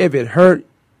if it hurt,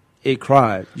 you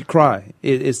cry.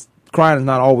 It's crying is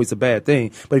not always a bad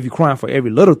thing. But if you're crying for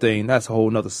every little thing, that's a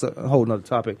whole nother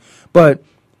topic. But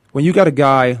when you got a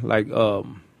guy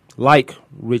like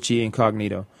Richie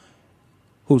Incognito,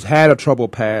 who's had a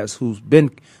troubled past, who's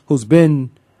been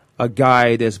a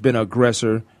guy that's been an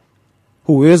aggressor,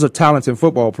 who is a talented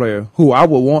football player, who I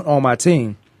would want on my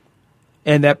team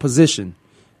in that position,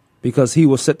 because he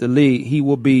will set the lead. He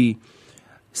will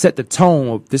set the tone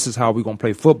of this is how we're going to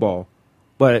play football.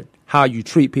 But how you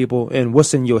treat people and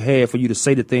what's in your head for you to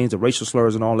say the things, the racial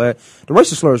slurs and all that. The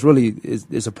racial slurs really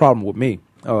is a problem with me.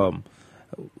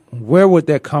 Where would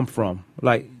that come from?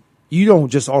 Like, you don't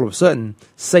just all of a sudden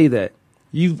say that.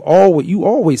 You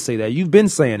always say that. You've been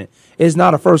saying it. It's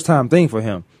not a first-time thing for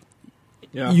him.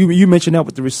 Yeah. You mentioned that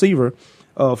with the receiver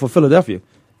for Philadelphia.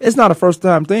 It's not a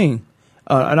first-time thing.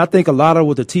 And I think a lot of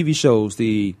with the TV shows,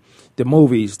 the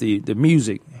movies, the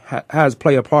music has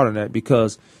play a part in that,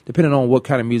 because depending on what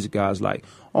kind of music guys like,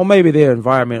 or maybe their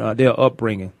environment or their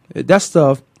upbringing, that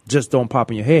stuff just don't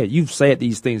pop in your head. You've said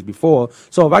these things before.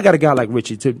 So if I got a guy like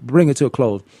Richie, to bring it to a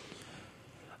close,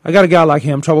 I got a guy like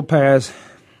him, trouble pass.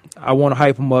 I want to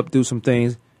hype him up, do some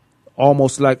things,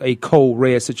 almost like a cold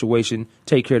red situation.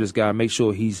 Take care of this guy, make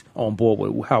sure he's on board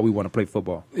with how we want to play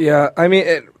football. Yeah, I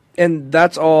mean, and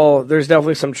that's all. There's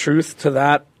definitely some truth to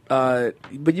that.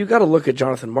 But you got to look at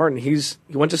Jonathan Martin. He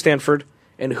went to Stanford,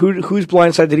 and whose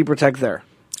blindside did he protect there?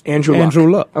 Andrew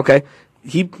Luck. Okay,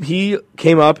 he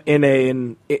came up in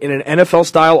an NFL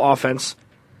style offense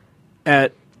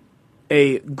at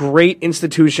a great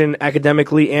institution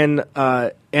academically and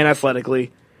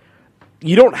athletically.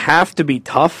 You don't have to be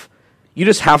tough. You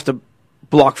just have to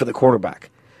block for the quarterback.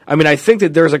 I mean, I think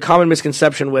that there's a common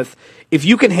misconception with if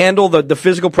you can handle the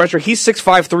physical pressure. He's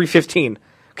 6'5", 315.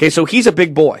 Okay, so he's a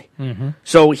big boy. Mm-hmm.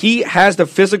 So he has the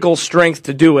physical strength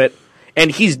to do it,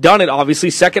 and he's done it, obviously.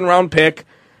 Second-round pick.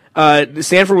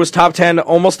 Stanford was top 10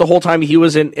 almost the whole time he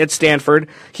was at Stanford.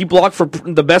 He blocked for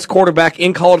the best quarterback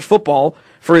in college football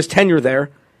for his tenure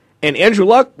there. And Andrew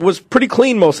Luck was pretty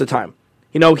clean most of the time.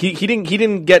 You know, he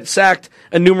didn't get sacked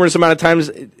a numerous amount of times,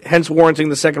 hence warranting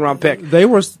the second-round pick. They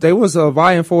was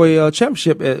vying for a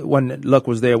championship when Luck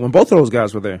was there, when both of those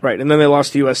guys were there. Right, and then they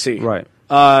lost to USC. Right.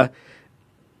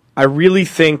 I really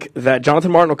think that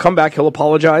Jonathan Martin will come back. He'll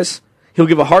apologize. He'll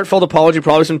give a heartfelt apology,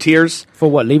 probably some tears.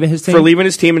 For what, leaving his team? For leaving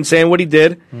his team and saying what he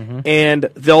did. Mm-hmm. And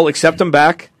they'll accept him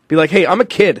back. Be like, hey, I'm a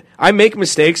kid. I make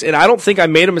mistakes, and I don't think I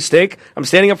made a mistake. I'm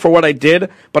standing up for what I did,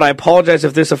 but I apologize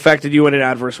if this affected you in an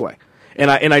adverse way.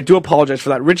 And I do apologize for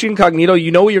that. Richie Incognito,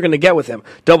 you know what you're going to get with him.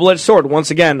 Double-edged sword.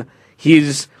 Once again,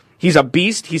 he's a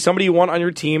beast. He's somebody you want on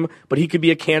your team, but he could be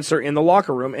a cancer in the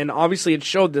locker room. And obviously it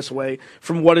showed this way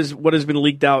from what has been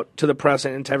leaked out to the press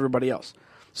and to everybody else.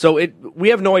 So we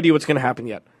have no idea what's going to happen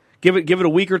yet. Give it a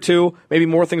week or two. Maybe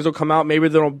more things will come out. Maybe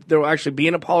there will actually be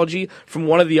an apology from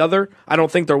one or the other. I don't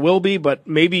think there will be, but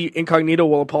maybe Incognito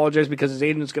will apologize because his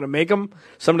agent's going to make him,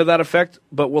 something to that effect.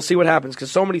 But we'll see what happens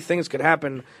because so many things could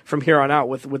happen from here on out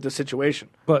with the situation.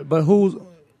 But who's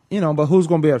going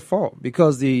to be at fault?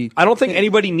 Because I don't think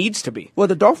anybody needs to be. Well,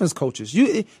 the Dolphins coaches,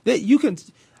 you can.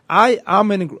 I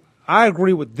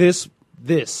agree with this.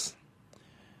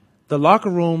 The locker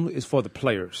room is for the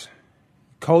players.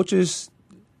 Coaches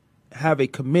have a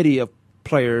committee of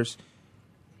players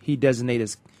he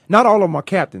designates. Not all of them are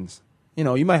captains. You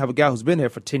know, you might have a guy who's been there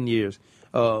for 10 years,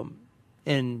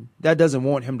 and that doesn't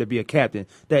want him to be a captain,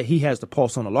 that he has the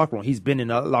pulse on the locker room. He's been in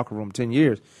the locker room 10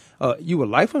 years. You would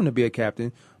like for him to be a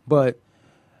captain, but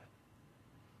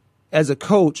as a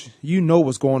coach, you know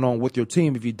what's going on with your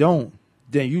team. If you don't,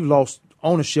 then you lost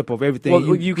ownership of everything.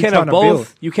 Well, you can't have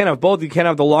both. You can't have both. You can't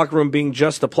have the locker room being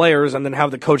just the players and then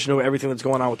have the coach know everything that's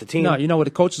going on with the team. No, you know what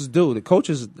the coaches do? The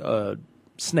coaches,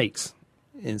 snakes,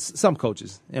 and some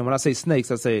coaches. And when I say snakes,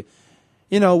 I say,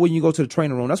 you know, when you go to the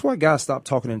training room, that's why guys stop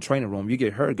talking in the training room. You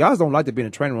get hurt. Guys don't like to be in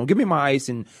the training room. Give me my ice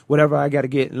and whatever I got to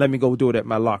get, and let me go do it at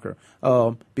my locker.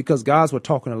 Because guys were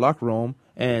talking in the locker room,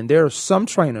 and there are some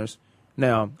trainers.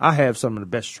 Now, I have some of the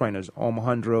best trainers,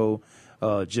 Alejandro,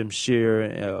 Jim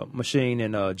Shear, Machine,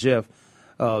 and Jeff.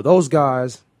 Those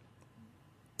guys,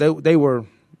 they were,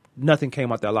 nothing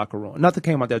came out that locker room. Nothing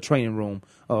came out that training room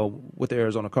with the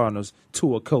Arizona Cardinals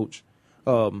to a coach.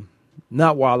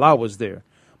 Not while I was there.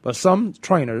 But some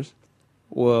trainers,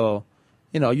 well,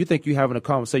 you know, you think you're having a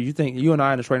conversation. You think you and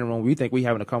I in the training room, we think we're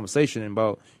having a conversation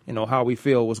about, you know, how we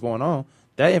feel, what's going on.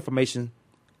 That information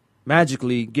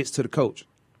magically gets to the coach.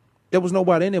 There was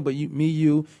nobody in there but me,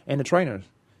 you, and the trainers.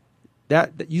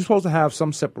 That you're supposed to have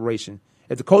some separation.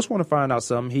 If the coach want to find out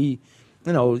something,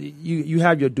 you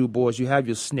have your do boys, you have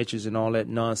your snitches and all that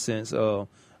nonsense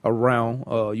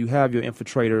around. You have your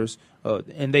infiltrators,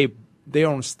 and they're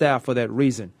on staff for that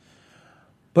reason.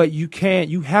 But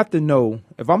you have to know,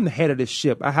 if I'm the head of this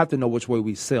ship, I have to know which way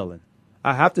we're sailing.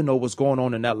 I have to know what's going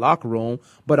on in that locker room,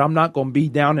 but I'm not going to be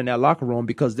down in that locker room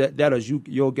because that is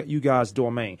you guys'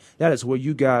 domain. That is where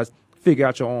you guys figure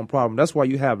out your own problem. That's why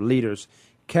you have leaders,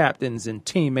 captains, and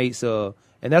teammates, and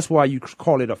that's why you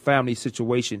call it a family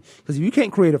situation. Because you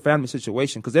can't create a family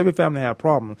situation, because every family has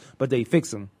problems, but they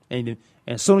fix them. And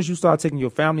as soon as you start taking your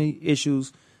family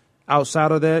issues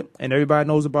outside of that, and everybody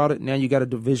knows about it, now you got a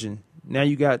division. Now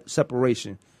you got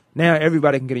separation. Now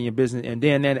everybody can get in your business, and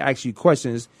then ask you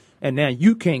questions, and now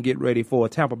you can't get ready for a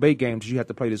Tampa Bay game that you have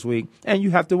to play this week, and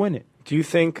you have to win it. Do you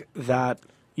think that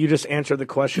you just answered the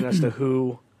question as to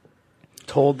who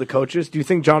told the coaches? Do you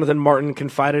think Jonathan Martin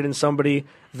confided in somebody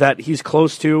that he's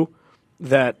close to,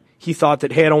 that he thought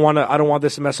that, hey, I don't want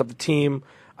this to mess up the team.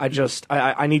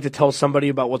 I need to tell somebody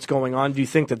about what's going on. Do you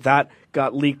think that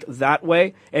got leaked that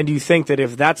way? And do you think that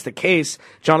if that's the case,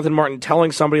 Jonathan Martin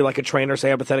telling somebody like a trainer, say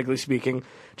hypothetically speaking,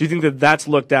 do you think that that's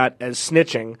looked at as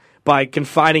snitching by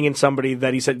confiding in somebody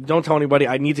that he said, don't tell anybody,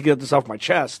 I need to get this off my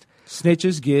chest?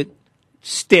 Snitches get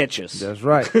stitches. That's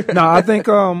right. No, I think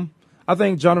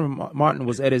Jonathan Martin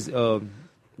was at his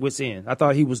wit's end. I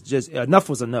thought he was just enough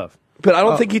was enough. But I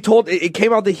don't think he told. It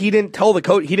came out that he didn't tell the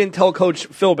coach. He didn't tell Coach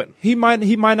Philbin. He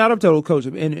might not have told Coach,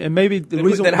 and maybe the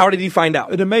reason. Then how did he find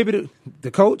out? Then maybe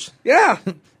the coach. Yeah,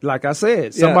 like I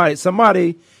said,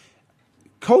 somebody.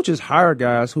 Coaches hire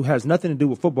guys who has nothing to do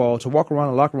with football to walk around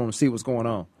the locker room and see what's going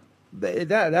on.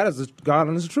 That is God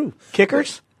honest truth.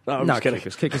 Kickers? No, I'm not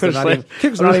just kidding. Kickers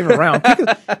are not even around.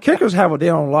 Kickers have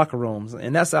their own locker rooms,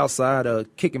 and that's outside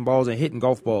of kicking balls and hitting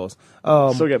golf balls.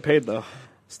 Still get paid though.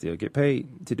 Still get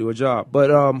paid to do a job. But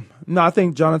no, I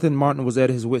think Jonathan Martin was at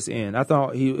his wit's end. I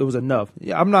thought it was enough.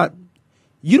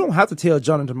 You don't have to tell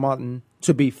Jonathan Martin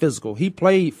to be physical. He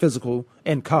played physical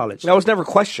in college. That was never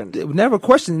questioned. It was never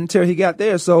questioned until he got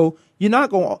there. So you're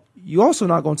also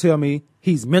not going to tell me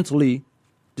he's mentally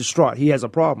distraught. He has a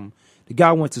problem. The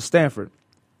guy went to Stanford.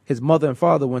 His mother and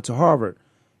father went to Harvard.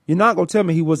 You're not going to tell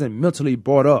me he wasn't mentally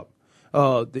brought up.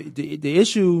 The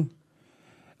issue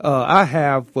I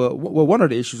have, one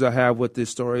of the issues I have with this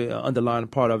story, underlying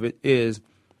part of it, is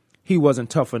he wasn't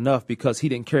tough enough because he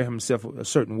didn't carry himself a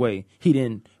certain way.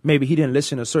 Maybe he didn't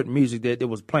listen to certain music that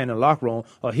was playing in the locker room,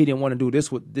 or he didn't want to do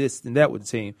this and that with the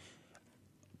team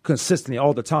consistently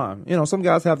all the time. Some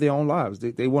guys have their own lives.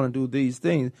 They want to do these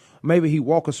things. Maybe he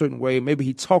walk a certain way. Maybe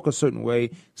he talk a certain way.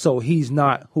 So he's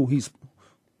not who he's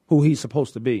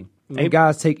supposed to be. Mm-hmm. And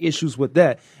guys take issues with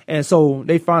that. And so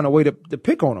they find a way to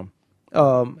pick on him.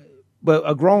 But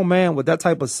a grown man with that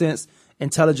type of sense,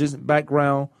 intelligence,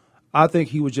 background, I think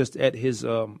he was just at his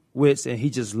wits, and he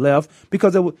just left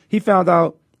because he found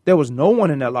out there was no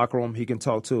one in that locker room he can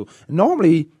talk to.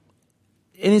 Normally,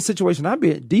 any situation I'd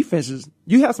be in, defenses,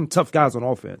 you have some tough guys on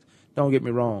offense. Don't get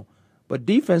me wrong. But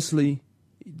defensively,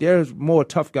 there's more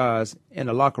tough guys in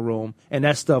the locker room, and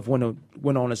that stuff went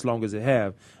on as long as it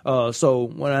have. So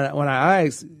when I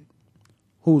ask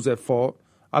who's at fault,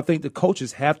 I think the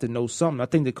coaches have to know something. I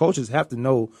think the coaches have to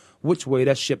know which way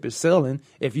that ship is sailing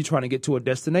if you're trying to get to a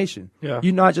destination. Yeah.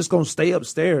 You're not just going to stay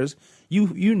upstairs. You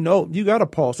got to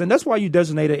pulse. And that's why you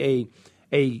designated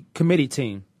a committee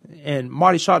team. And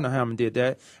Marty Schottenheimer did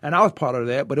that, and I was part of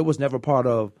that, but it was never part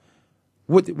of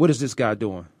what is this guy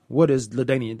doing? What is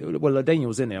LaDainian? Well, LaDainian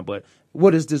was in there, but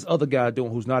what is this other guy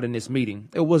doing who's not in this meeting?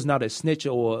 It was not a snitch,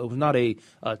 or it was not a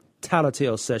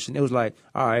tattletale session. It was like,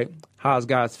 all right, how's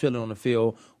guys feeling on the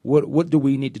field? What do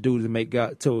we need to do to make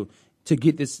God to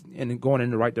get this and going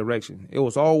in the right direction? It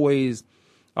was always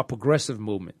a progressive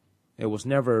movement. It was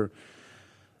never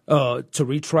to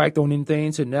retract on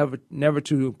anything, to never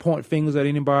to point fingers at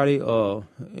anybody.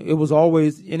 It was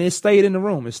always, and it stayed in the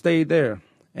room. It stayed there.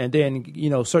 And then,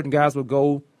 certain guys would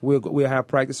go, we'll have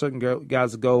practice, certain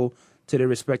guys would go to their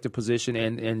respective position,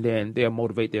 and then they'll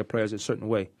motivate their players a certain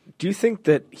way. Do you think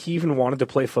that he even wanted to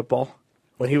play football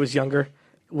when he was younger?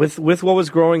 With what was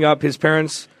growing up, his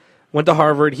parents went to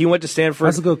Harvard, he went to Stanford.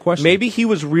 That's a good question. Maybe he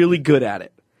was really good at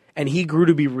it, and he grew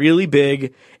to be really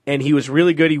big, and he was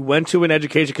really good. He went to an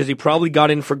education because he probably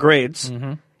got in for grades,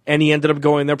 and he ended up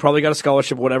going there, probably got a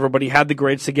scholarship, whatever, but he had the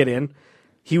grades to get in.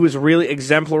 He was really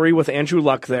exemplary with Andrew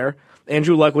Luck there.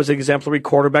 Andrew Luck was an exemplary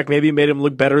quarterback. Maybe it made him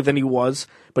look better than he was,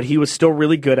 but he was still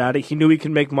really good at it. He knew he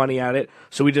could make money at it,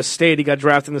 so he just stayed. He got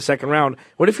drafted in the second round.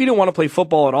 What if he didn't want to play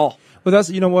football at all?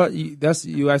 Well,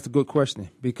 you asked a good question,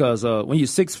 because when you're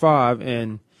 6'5"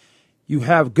 and you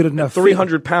have good enough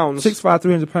 300 pounds, 6'5",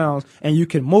 300 pounds, and you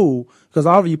can move, because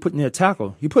all of you put me a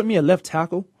tackle. You put me a left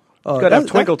tackle. You got to have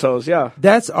twinkle toes, yeah.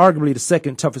 That's arguably the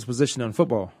second toughest position in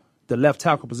football. The left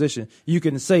tackle position. You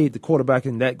can say the quarterback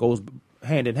and that goes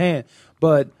hand in hand,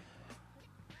 but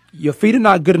your feet are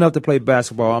not good enough to play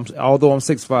basketball. Although I'm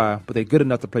 6'5", but they're good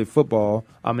enough to play football.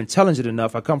 I'm intelligent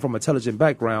enough. I come from an intelligent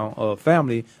background,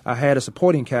 family. I had a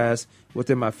supporting cast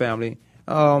within my family.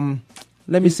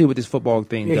 Let me see what this football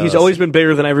thing does. He's always been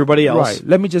bigger than everybody else. Right.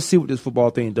 Let me just see what this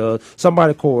football thing does.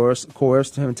 Somebody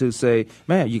coerced him to say,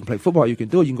 man, you can play football. You can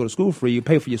do it. You can go to school free. You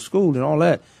pay for your school and all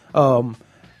that.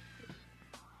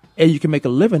 And you can make a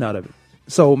living out of it.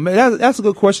 So that's a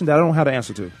good question that I don't know how to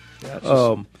answer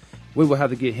to. We will have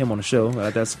to get him on the show.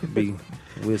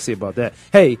 We'll see about that.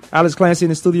 Hey, Alex Clancy in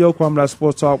the studio, Kwamie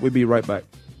Sports Talk. We'll be right back.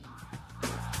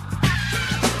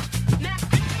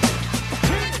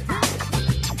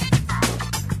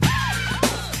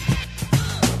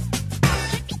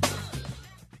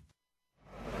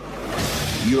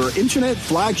 You're your internet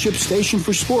flagship station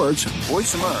for sports,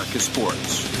 Voice America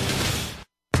Sports.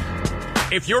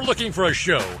 If you're looking for a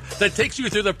show that takes you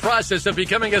through the process of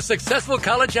becoming a successful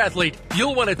college athlete,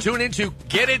 you'll want to tune into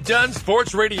Get It Done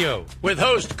Sports Radio with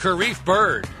host Karif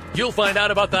Bird. You'll find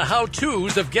out about the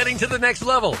how-tos of getting to the next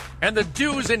level and the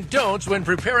do's and don'ts when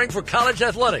preparing for college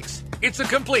athletics. It's a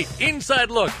complete inside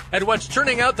look at what's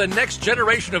turning out the next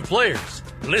generation of players.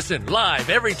 Listen live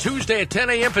every Tuesday at 10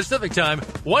 a.m. Pacific Time,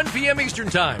 1 p.m. Eastern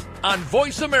Time on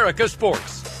Voice America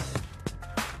Sports.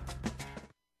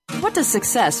 What does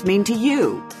success mean to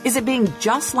you? Is it being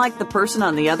just like the person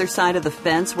on the other side of the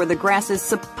fence where the grass is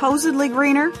supposedly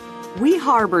greener? We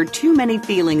harbor too many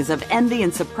feelings of envy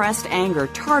and suppressed anger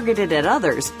targeted at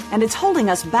others, and it's holding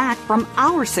us back from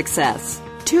our success.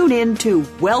 Tune in to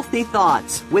Wealthy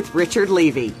Thoughts with Richard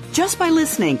Levy. Just by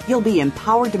listening, you'll be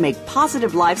empowered to make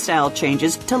positive lifestyle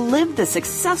changes to live the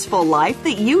successful life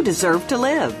that you deserve to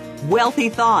live. Wealthy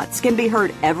Thoughts can be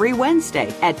heard every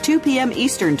Wednesday at 2 p.m.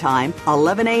 Eastern Time,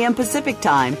 11 a.m. Pacific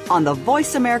Time on the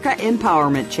Voice America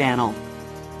Empowerment Channel.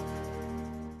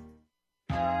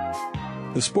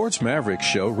 The Sports Mavericks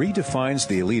Show redefines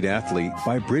the elite athlete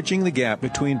by bridging the gap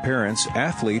between parents,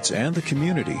 athletes, and the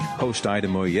community. Host Ida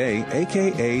Moyer,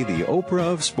 a.k.a. the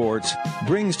Oprah of Sports,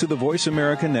 brings to the Voice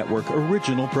America Network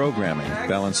original programming,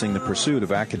 balancing the pursuit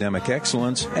of academic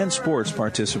excellence and sports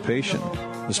participation.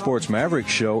 The Sports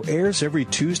Mavericks Show airs every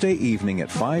Tuesday evening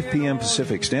at 5 p.m.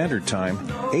 Pacific Standard Time,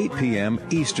 8 p.m.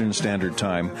 Eastern Standard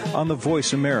Time on the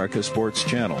Voice America Sports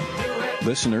Channel.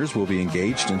 Listeners will be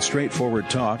engaged in straightforward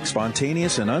talk,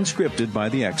 spontaneous and unscripted by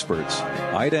the experts.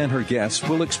 Ida and her guests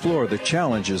will explore the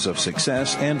challenges of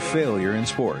success and failure in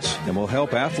sports and will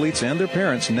help athletes and their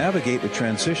parents navigate the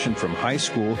transition from high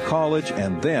school, college,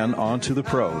 and then on to the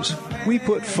pros. We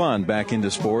put fun back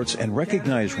into sports and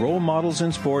recognize role models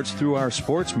in sports through our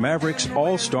Sports Mavericks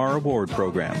All-Star Award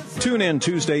program. Tune in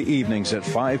Tuesday evenings at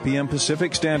 5 p.m.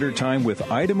 Pacific Standard Time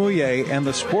with Ida Moyer and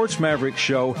the Sports Mavericks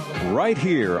Show right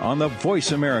here on the Voice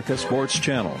America Sports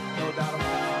Channel. The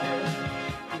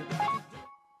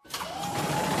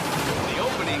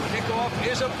opening kickoff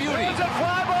is a beauty. It's a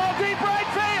fly ball deep right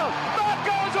field. Back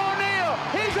goes O'Neal.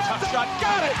 He's at the shot.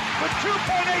 Got it with 2.8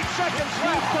 seconds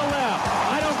left to left.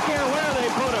 I don't care where they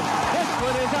put him. This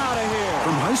one is out of here.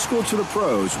 From high school to the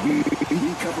pros, we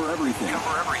cover everything.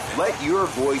 Let your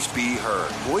voice be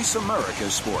heard. Voice America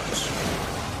Sports.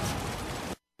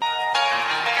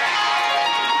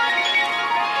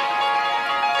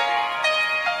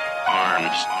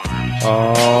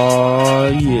 Oh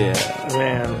yeah,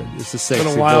 man! It's a sexy.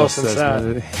 It's been a while since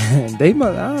that. They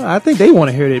must. I think they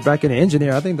want to hear it back in the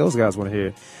engineer. I think those guys want to hear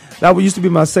it. That used to be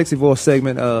my sexy voice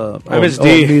segment. I miss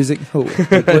D music. Who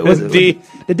was it? D.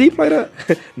 Did D play that?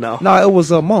 No, it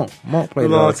was Monk. Monk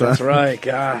played that. That's right.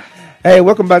 God. Hey,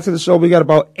 welcome back to the show. We got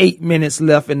about 8 minutes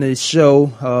left in the show,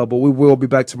 but we will be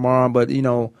back tomorrow. But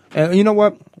and you know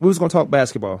what? We was going to talk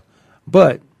basketball,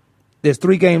 but there's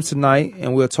 3 games tonight,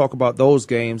 and we'll talk about those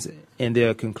games and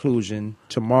their conclusion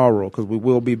tomorrow, because we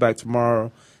will be back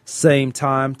tomorrow, same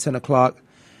time, 10 o'clock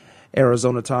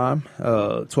Arizona time,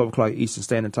 12 o'clock Eastern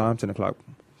Standard Time, 10 o'clock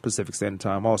Pacific Standard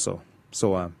Time also,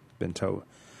 so I've been told.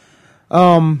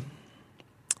 We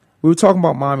were talking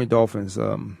about Miami Dolphins.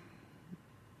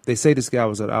 They say this guy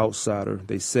was an outsider.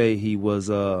 They say he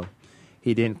was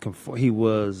he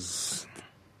was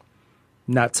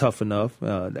not tough enough,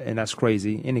 and that's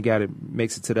crazy. Any guy that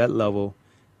makes it to that level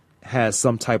has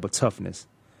some type of toughness.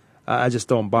 I just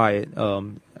don't buy it.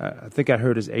 I think I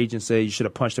heard his agent say you should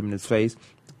have punched him in his face,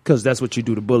 because that's what you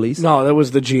do to bullies. No, that was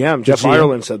the GM. Jeff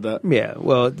Ireland said that. Yeah,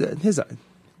 well,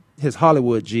 his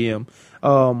Hollywood GM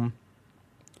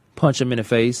punch him in the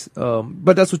face.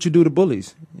 But that's what you do to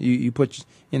bullies. You put,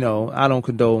 I don't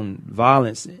condone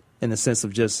violence in the sense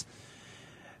of just,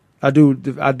 I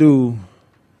do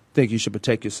think you should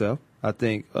protect yourself. I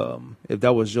think if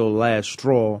that was your last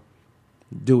straw,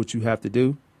 do what you have to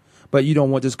do. But you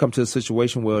don't want this to come to a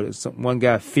situation where one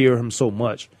guy fear him so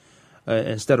much.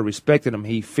 Instead of respecting him,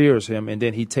 he fears him, and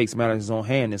then he takes him out of his own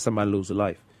hand, and somebody loses a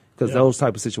life. Because those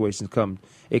type of situations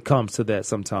comes to that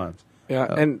sometimes.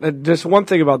 Yeah, and just one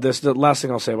thing about this, the last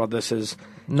thing I'll say about this is...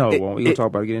 No, we'll talk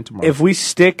about it again tomorrow. If we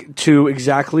stick to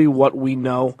exactly what we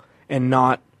know and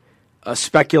not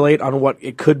speculate on what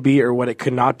it could be or what it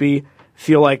could not be,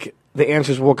 feel like the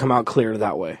answers will come out clear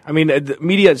that way. I mean, the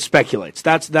media speculates.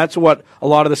 That's what a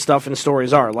lot of the stuff in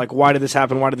stories are. Like, why did this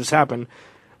happen? Why did this happen?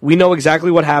 We know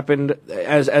exactly what happened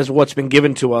as what's been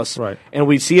given to us, right? And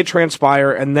we see it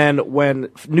transpire. And then when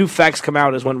new facts come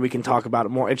out is when we can talk about it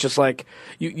more. It's just like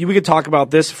we could talk about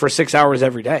this for 6 hours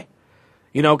every day,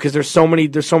 because there's so many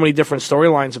different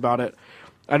storylines about it.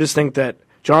 I just think that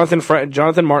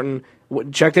Jonathan Martin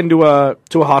checked into a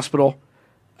hospital.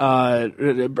 He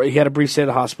had a brief stay at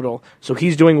the hospital, so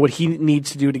he's doing what he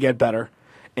needs to do to get better.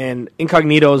 And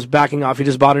Incognito's backing off. He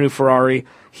just bought a new Ferrari.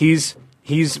 He's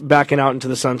backing out into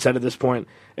the sunset at this point.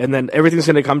 And then everything's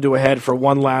going to come to a head for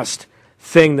one last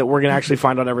thing that we're going to actually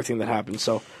find out everything that happened.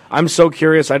 So I'm so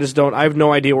curious. I have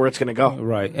no idea where it's going to go.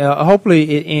 Right.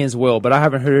 Hopefully it ends well, but I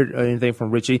haven't heard anything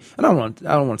from Richie. And I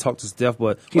don't want to talk to Steph,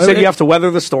 but he said you have to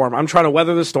weather the storm. I'm trying to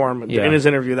weather the storm in his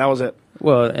interview. That was it.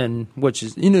 Well, and which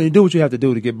is, you do what you have to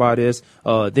do to get by this,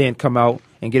 then come out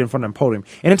and get in front of the podium.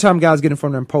 Anytime guys get in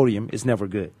front of the podium, it's never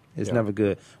good. It's never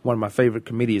good. One of my favorite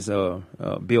comedians,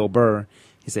 Bill Burr,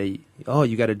 he said, "Oh,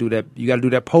 you got to do that. You got to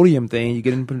do that podium thing. You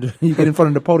get in front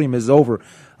of the podium, it's over."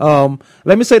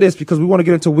 Let me say this because we want to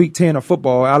get into Week 10 of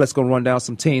football. Alex gonna run down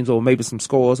some teams or maybe some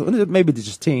scores, or maybe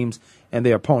just teams and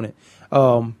their opponent.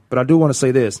 But I do want to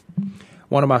say this: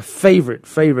 one of my favorite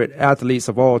athletes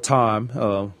of all time.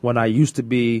 When I used to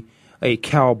be a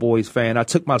Cowboys fan, I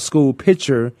took my school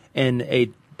picture in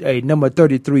a number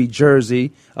 33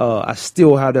 jersey. I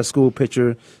still have that school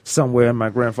picture somewhere in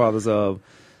my grandfather's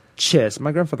chest.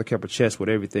 My grandfather kept a chest with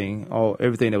everything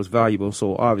that was valuable,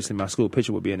 so obviously my school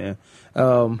picture would be in there.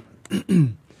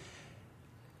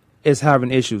 Is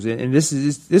having issues, and this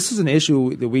is an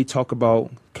issue that we talk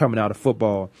about coming out of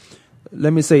football.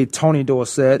 Let me say Tony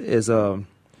Dorsett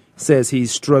says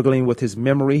he's struggling with his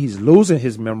memory. He's losing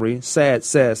his memory. Sad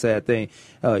thing.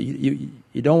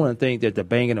 You don't want to think that the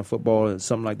banging of football and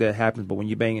something like that happens, but when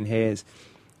you're banging heads,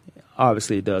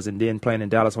 obviously it does. And then playing in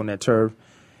Dallas on that turf.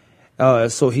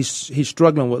 So he's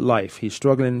struggling with life. He's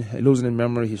struggling, losing his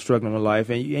memory. He's struggling with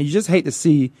life, and you just hate to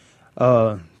see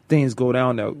things go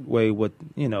down that way. With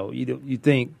you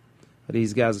think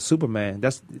these guys are Superman.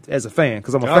 That's as a fan,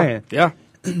 because I'm a fan. Yeah.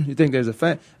 You think there's a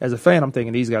fan. As a fan, I'm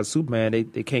thinking these guys are Superman.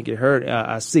 They can't get hurt.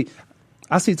 I see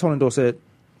Tony Dorsett.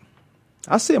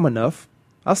 I see him enough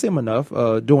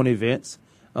doing events,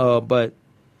 but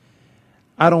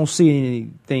I don't see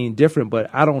anything different,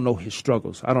 but I don't know his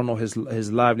struggles. I don't know his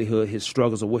livelihood, his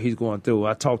struggles, or what he's going through.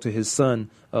 I talk to his son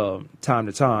time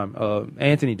to time,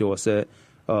 Anthony Dorsett.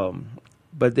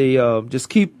 But they just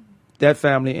keep that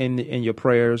family in your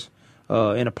prayers,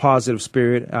 in a positive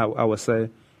spirit, I would say.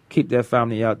 Keep that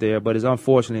family out there. But it's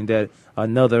unfortunate that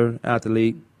another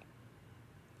athlete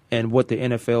and what the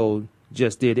NFL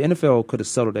just did. The NFL could have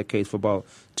settled that case for about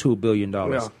 $2 billion.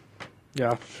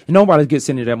 Yeah. And nobody gets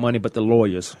any of that money but the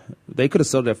lawyers. They could have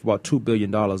sold that for about $2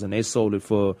 billion, and they sold it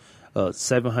for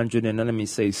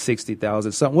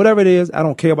 $760,000, something, whatever it is. I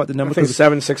don't care about the number. I think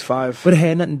 765. But it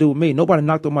had nothing to do with me. Nobody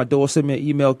knocked on my door, sent me an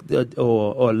email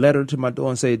or a letter to my door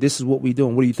and say, "This is what we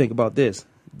doing. What do you think about this?"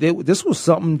 This was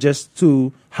something just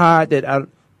to hide that I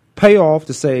pay off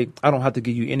to say I don't have to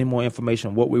give you any more information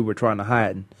on what we were trying to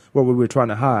hide.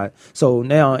 So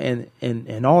now,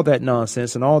 and all that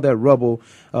nonsense and all that rubble,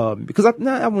 because I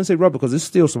wouldn't say rubble because it's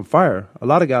still some fire. A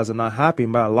lot of guys are not happy.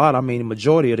 By a lot, I mean the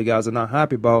majority of the guys are not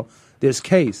happy about this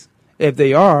case. If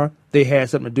they are, they had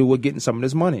something to do with getting some of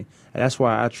this money. And that's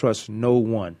why I trust no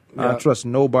one. Yeah. I trust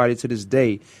nobody to this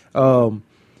day.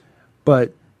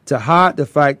 But to hide the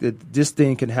fact that this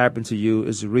thing can happen to you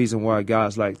is the reason why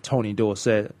guys like Tony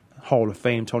Dorsett, Hall of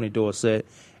Fame Tony Dorsett,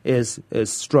 is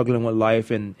struggling with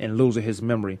life and losing his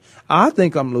memory. I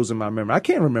think I'm losing my memory. I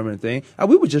can't remember anything.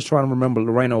 We were just trying to remember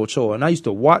Lorena Ochoa, and I used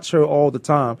to watch her all the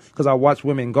time because I watch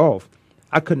women golf.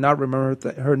 I could not remember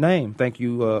her name. Thank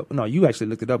you. No, you actually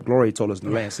looked it up. Gloria told us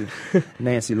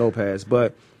Nancy Lopez.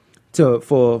 But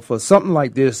for something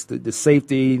like this, the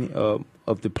safety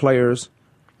of the players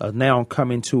now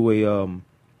coming to a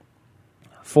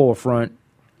forefront,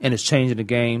 and it's changing the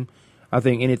game. I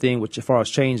think anything which, as far as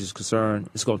change is concerned,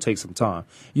 it's going to take some time.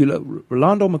 You look,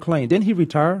 Rolando McClain, didn't he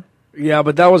retire? Yeah,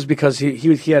 but that was because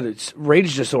he had a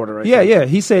rage disorder. Right? Yeah.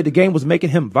 He said the game was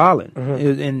making him violent,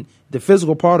 and the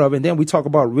physical part of it. And then we talk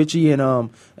about Richie and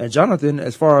Jonathan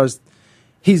as far as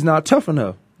he's not tough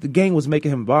enough. The game was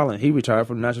making him violent. He retired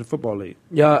from the National Football League.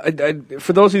 Yeah,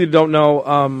 for those of you who don't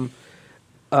know,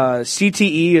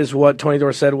 CTE is what Tony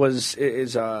Dorsett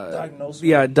is diagnosed.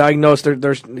 Yeah, diagnosed.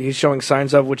 He's showing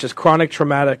signs of, which is chronic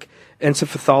traumatic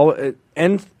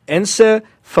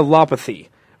encephalopathy,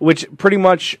 which pretty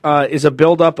much is a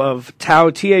buildup of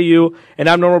TAU, an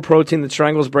abnormal protein that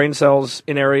strangles brain cells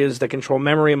in areas that control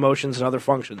memory, emotions, and other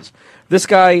functions. This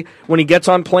guy, when he gets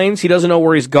on planes, he doesn't know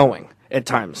where he's going at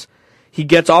times. He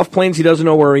gets off planes, he doesn't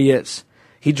know where he is.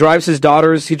 He drives his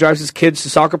kids to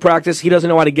soccer practice. He doesn't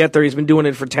know how to get there. He's been doing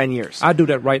it for 10 years. I do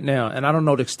that right now, and I don't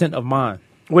know the extent of mine.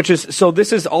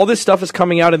 All this stuff is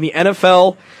coming out in the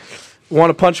NFL. Want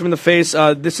to punch him in the face.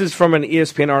 This is from an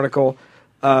ESPN article.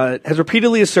 has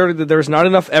repeatedly asserted that there is not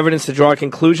enough evidence to draw a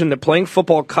conclusion that playing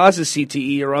football causes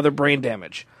CTE or other brain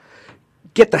damage.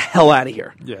 Get the hell out of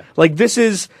here. Yeah. Like, this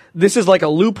is like a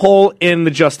loophole in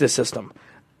the justice system.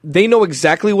 They know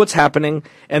exactly what's happening,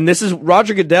 and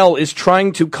Roger Goodell is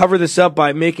trying to cover this up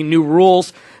by making new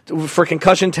rules for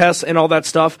concussion tests and all that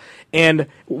stuff. And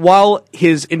while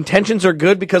his intentions are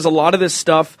good because a lot of this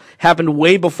stuff happened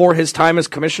way before his time as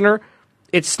commissioner,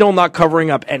 it's still not covering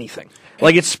up anything.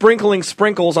 Like, it's sprinkling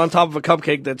sprinkles on top of a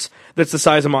cupcake that's the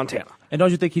size of Montana. And don't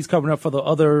you think he's covering up for the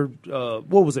other,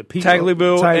 what was it?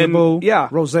 Tagliabue and yeah.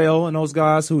 Rozelle and those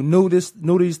guys who knew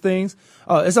these things.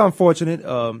 It's unfortunate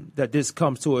that this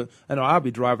comes to it. I know I'll be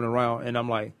driving around and I'm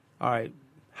like, all right,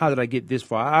 how did I get this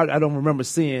far? I don't remember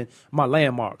seeing my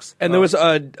landmarks. And there was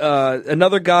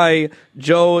another guy,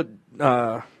 Joe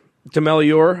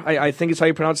Demelior, I think is how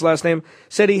you pronounce his last name,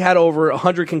 said he had over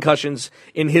 100 concussions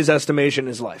in his estimation in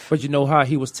his life. But you know how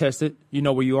he was tested? You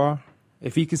know where you are?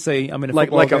 If he could say, I'm in a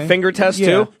football like game. a finger test yeah.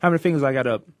 too? How many fingers I got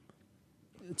up?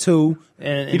 2.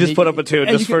 And he just put up a 2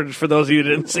 just for those of you who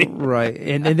didn't see. Right.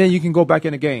 And then you can go back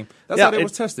in the game. That's how they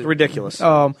was tested. Ridiculous.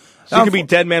 So you could be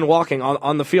dead man walking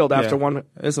on the field after one.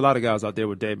 There's a lot of guys out there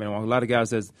with dead man walking. A lot of guys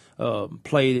that's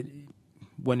played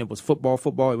when it was football,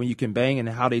 when you can bang and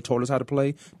how they told us how to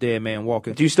play, dead man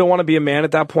walking. Do you still want to be a man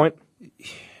at that point?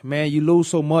 Man, you lose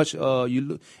so much.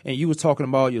 And you were talking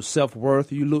about your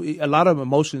self-worth. You lose a lot of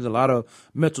emotions, a lot of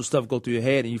mental stuff go through your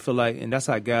head, and you feel like, and that's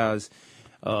how guys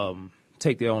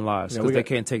take their own lives because they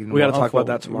can't take it anymore. We got to talk about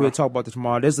that tomorrow. We'll talk about that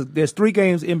tomorrow. There's 3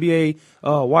 games NBA.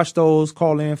 Watch those.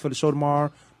 Call in for the show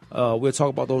tomorrow. We'll talk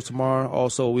about those tomorrow.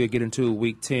 Also, we'll get into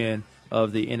Week 10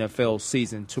 of the NFL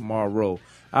season tomorrow.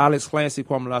 Alex Clancy,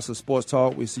 Kwamie, Lassiter Sports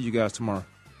Talk. We'll see you guys tomorrow.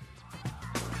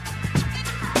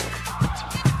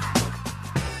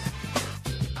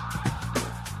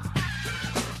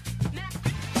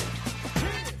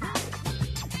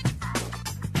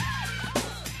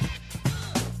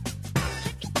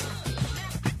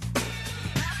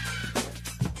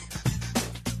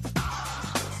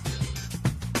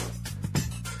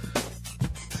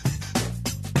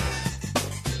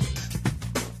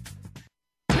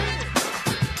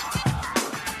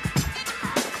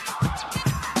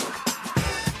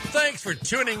 For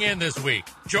tuning in this week.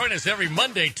 Join us every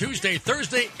Monday, Tuesday,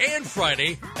 Thursday, and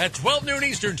Friday at 12 noon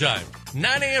Eastern Time,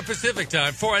 9 a.m. Pacific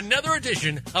Time for another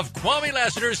edition of Kwamie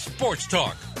Lassiter's Sports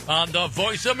Talk on the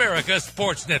Voice America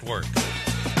Sports Network.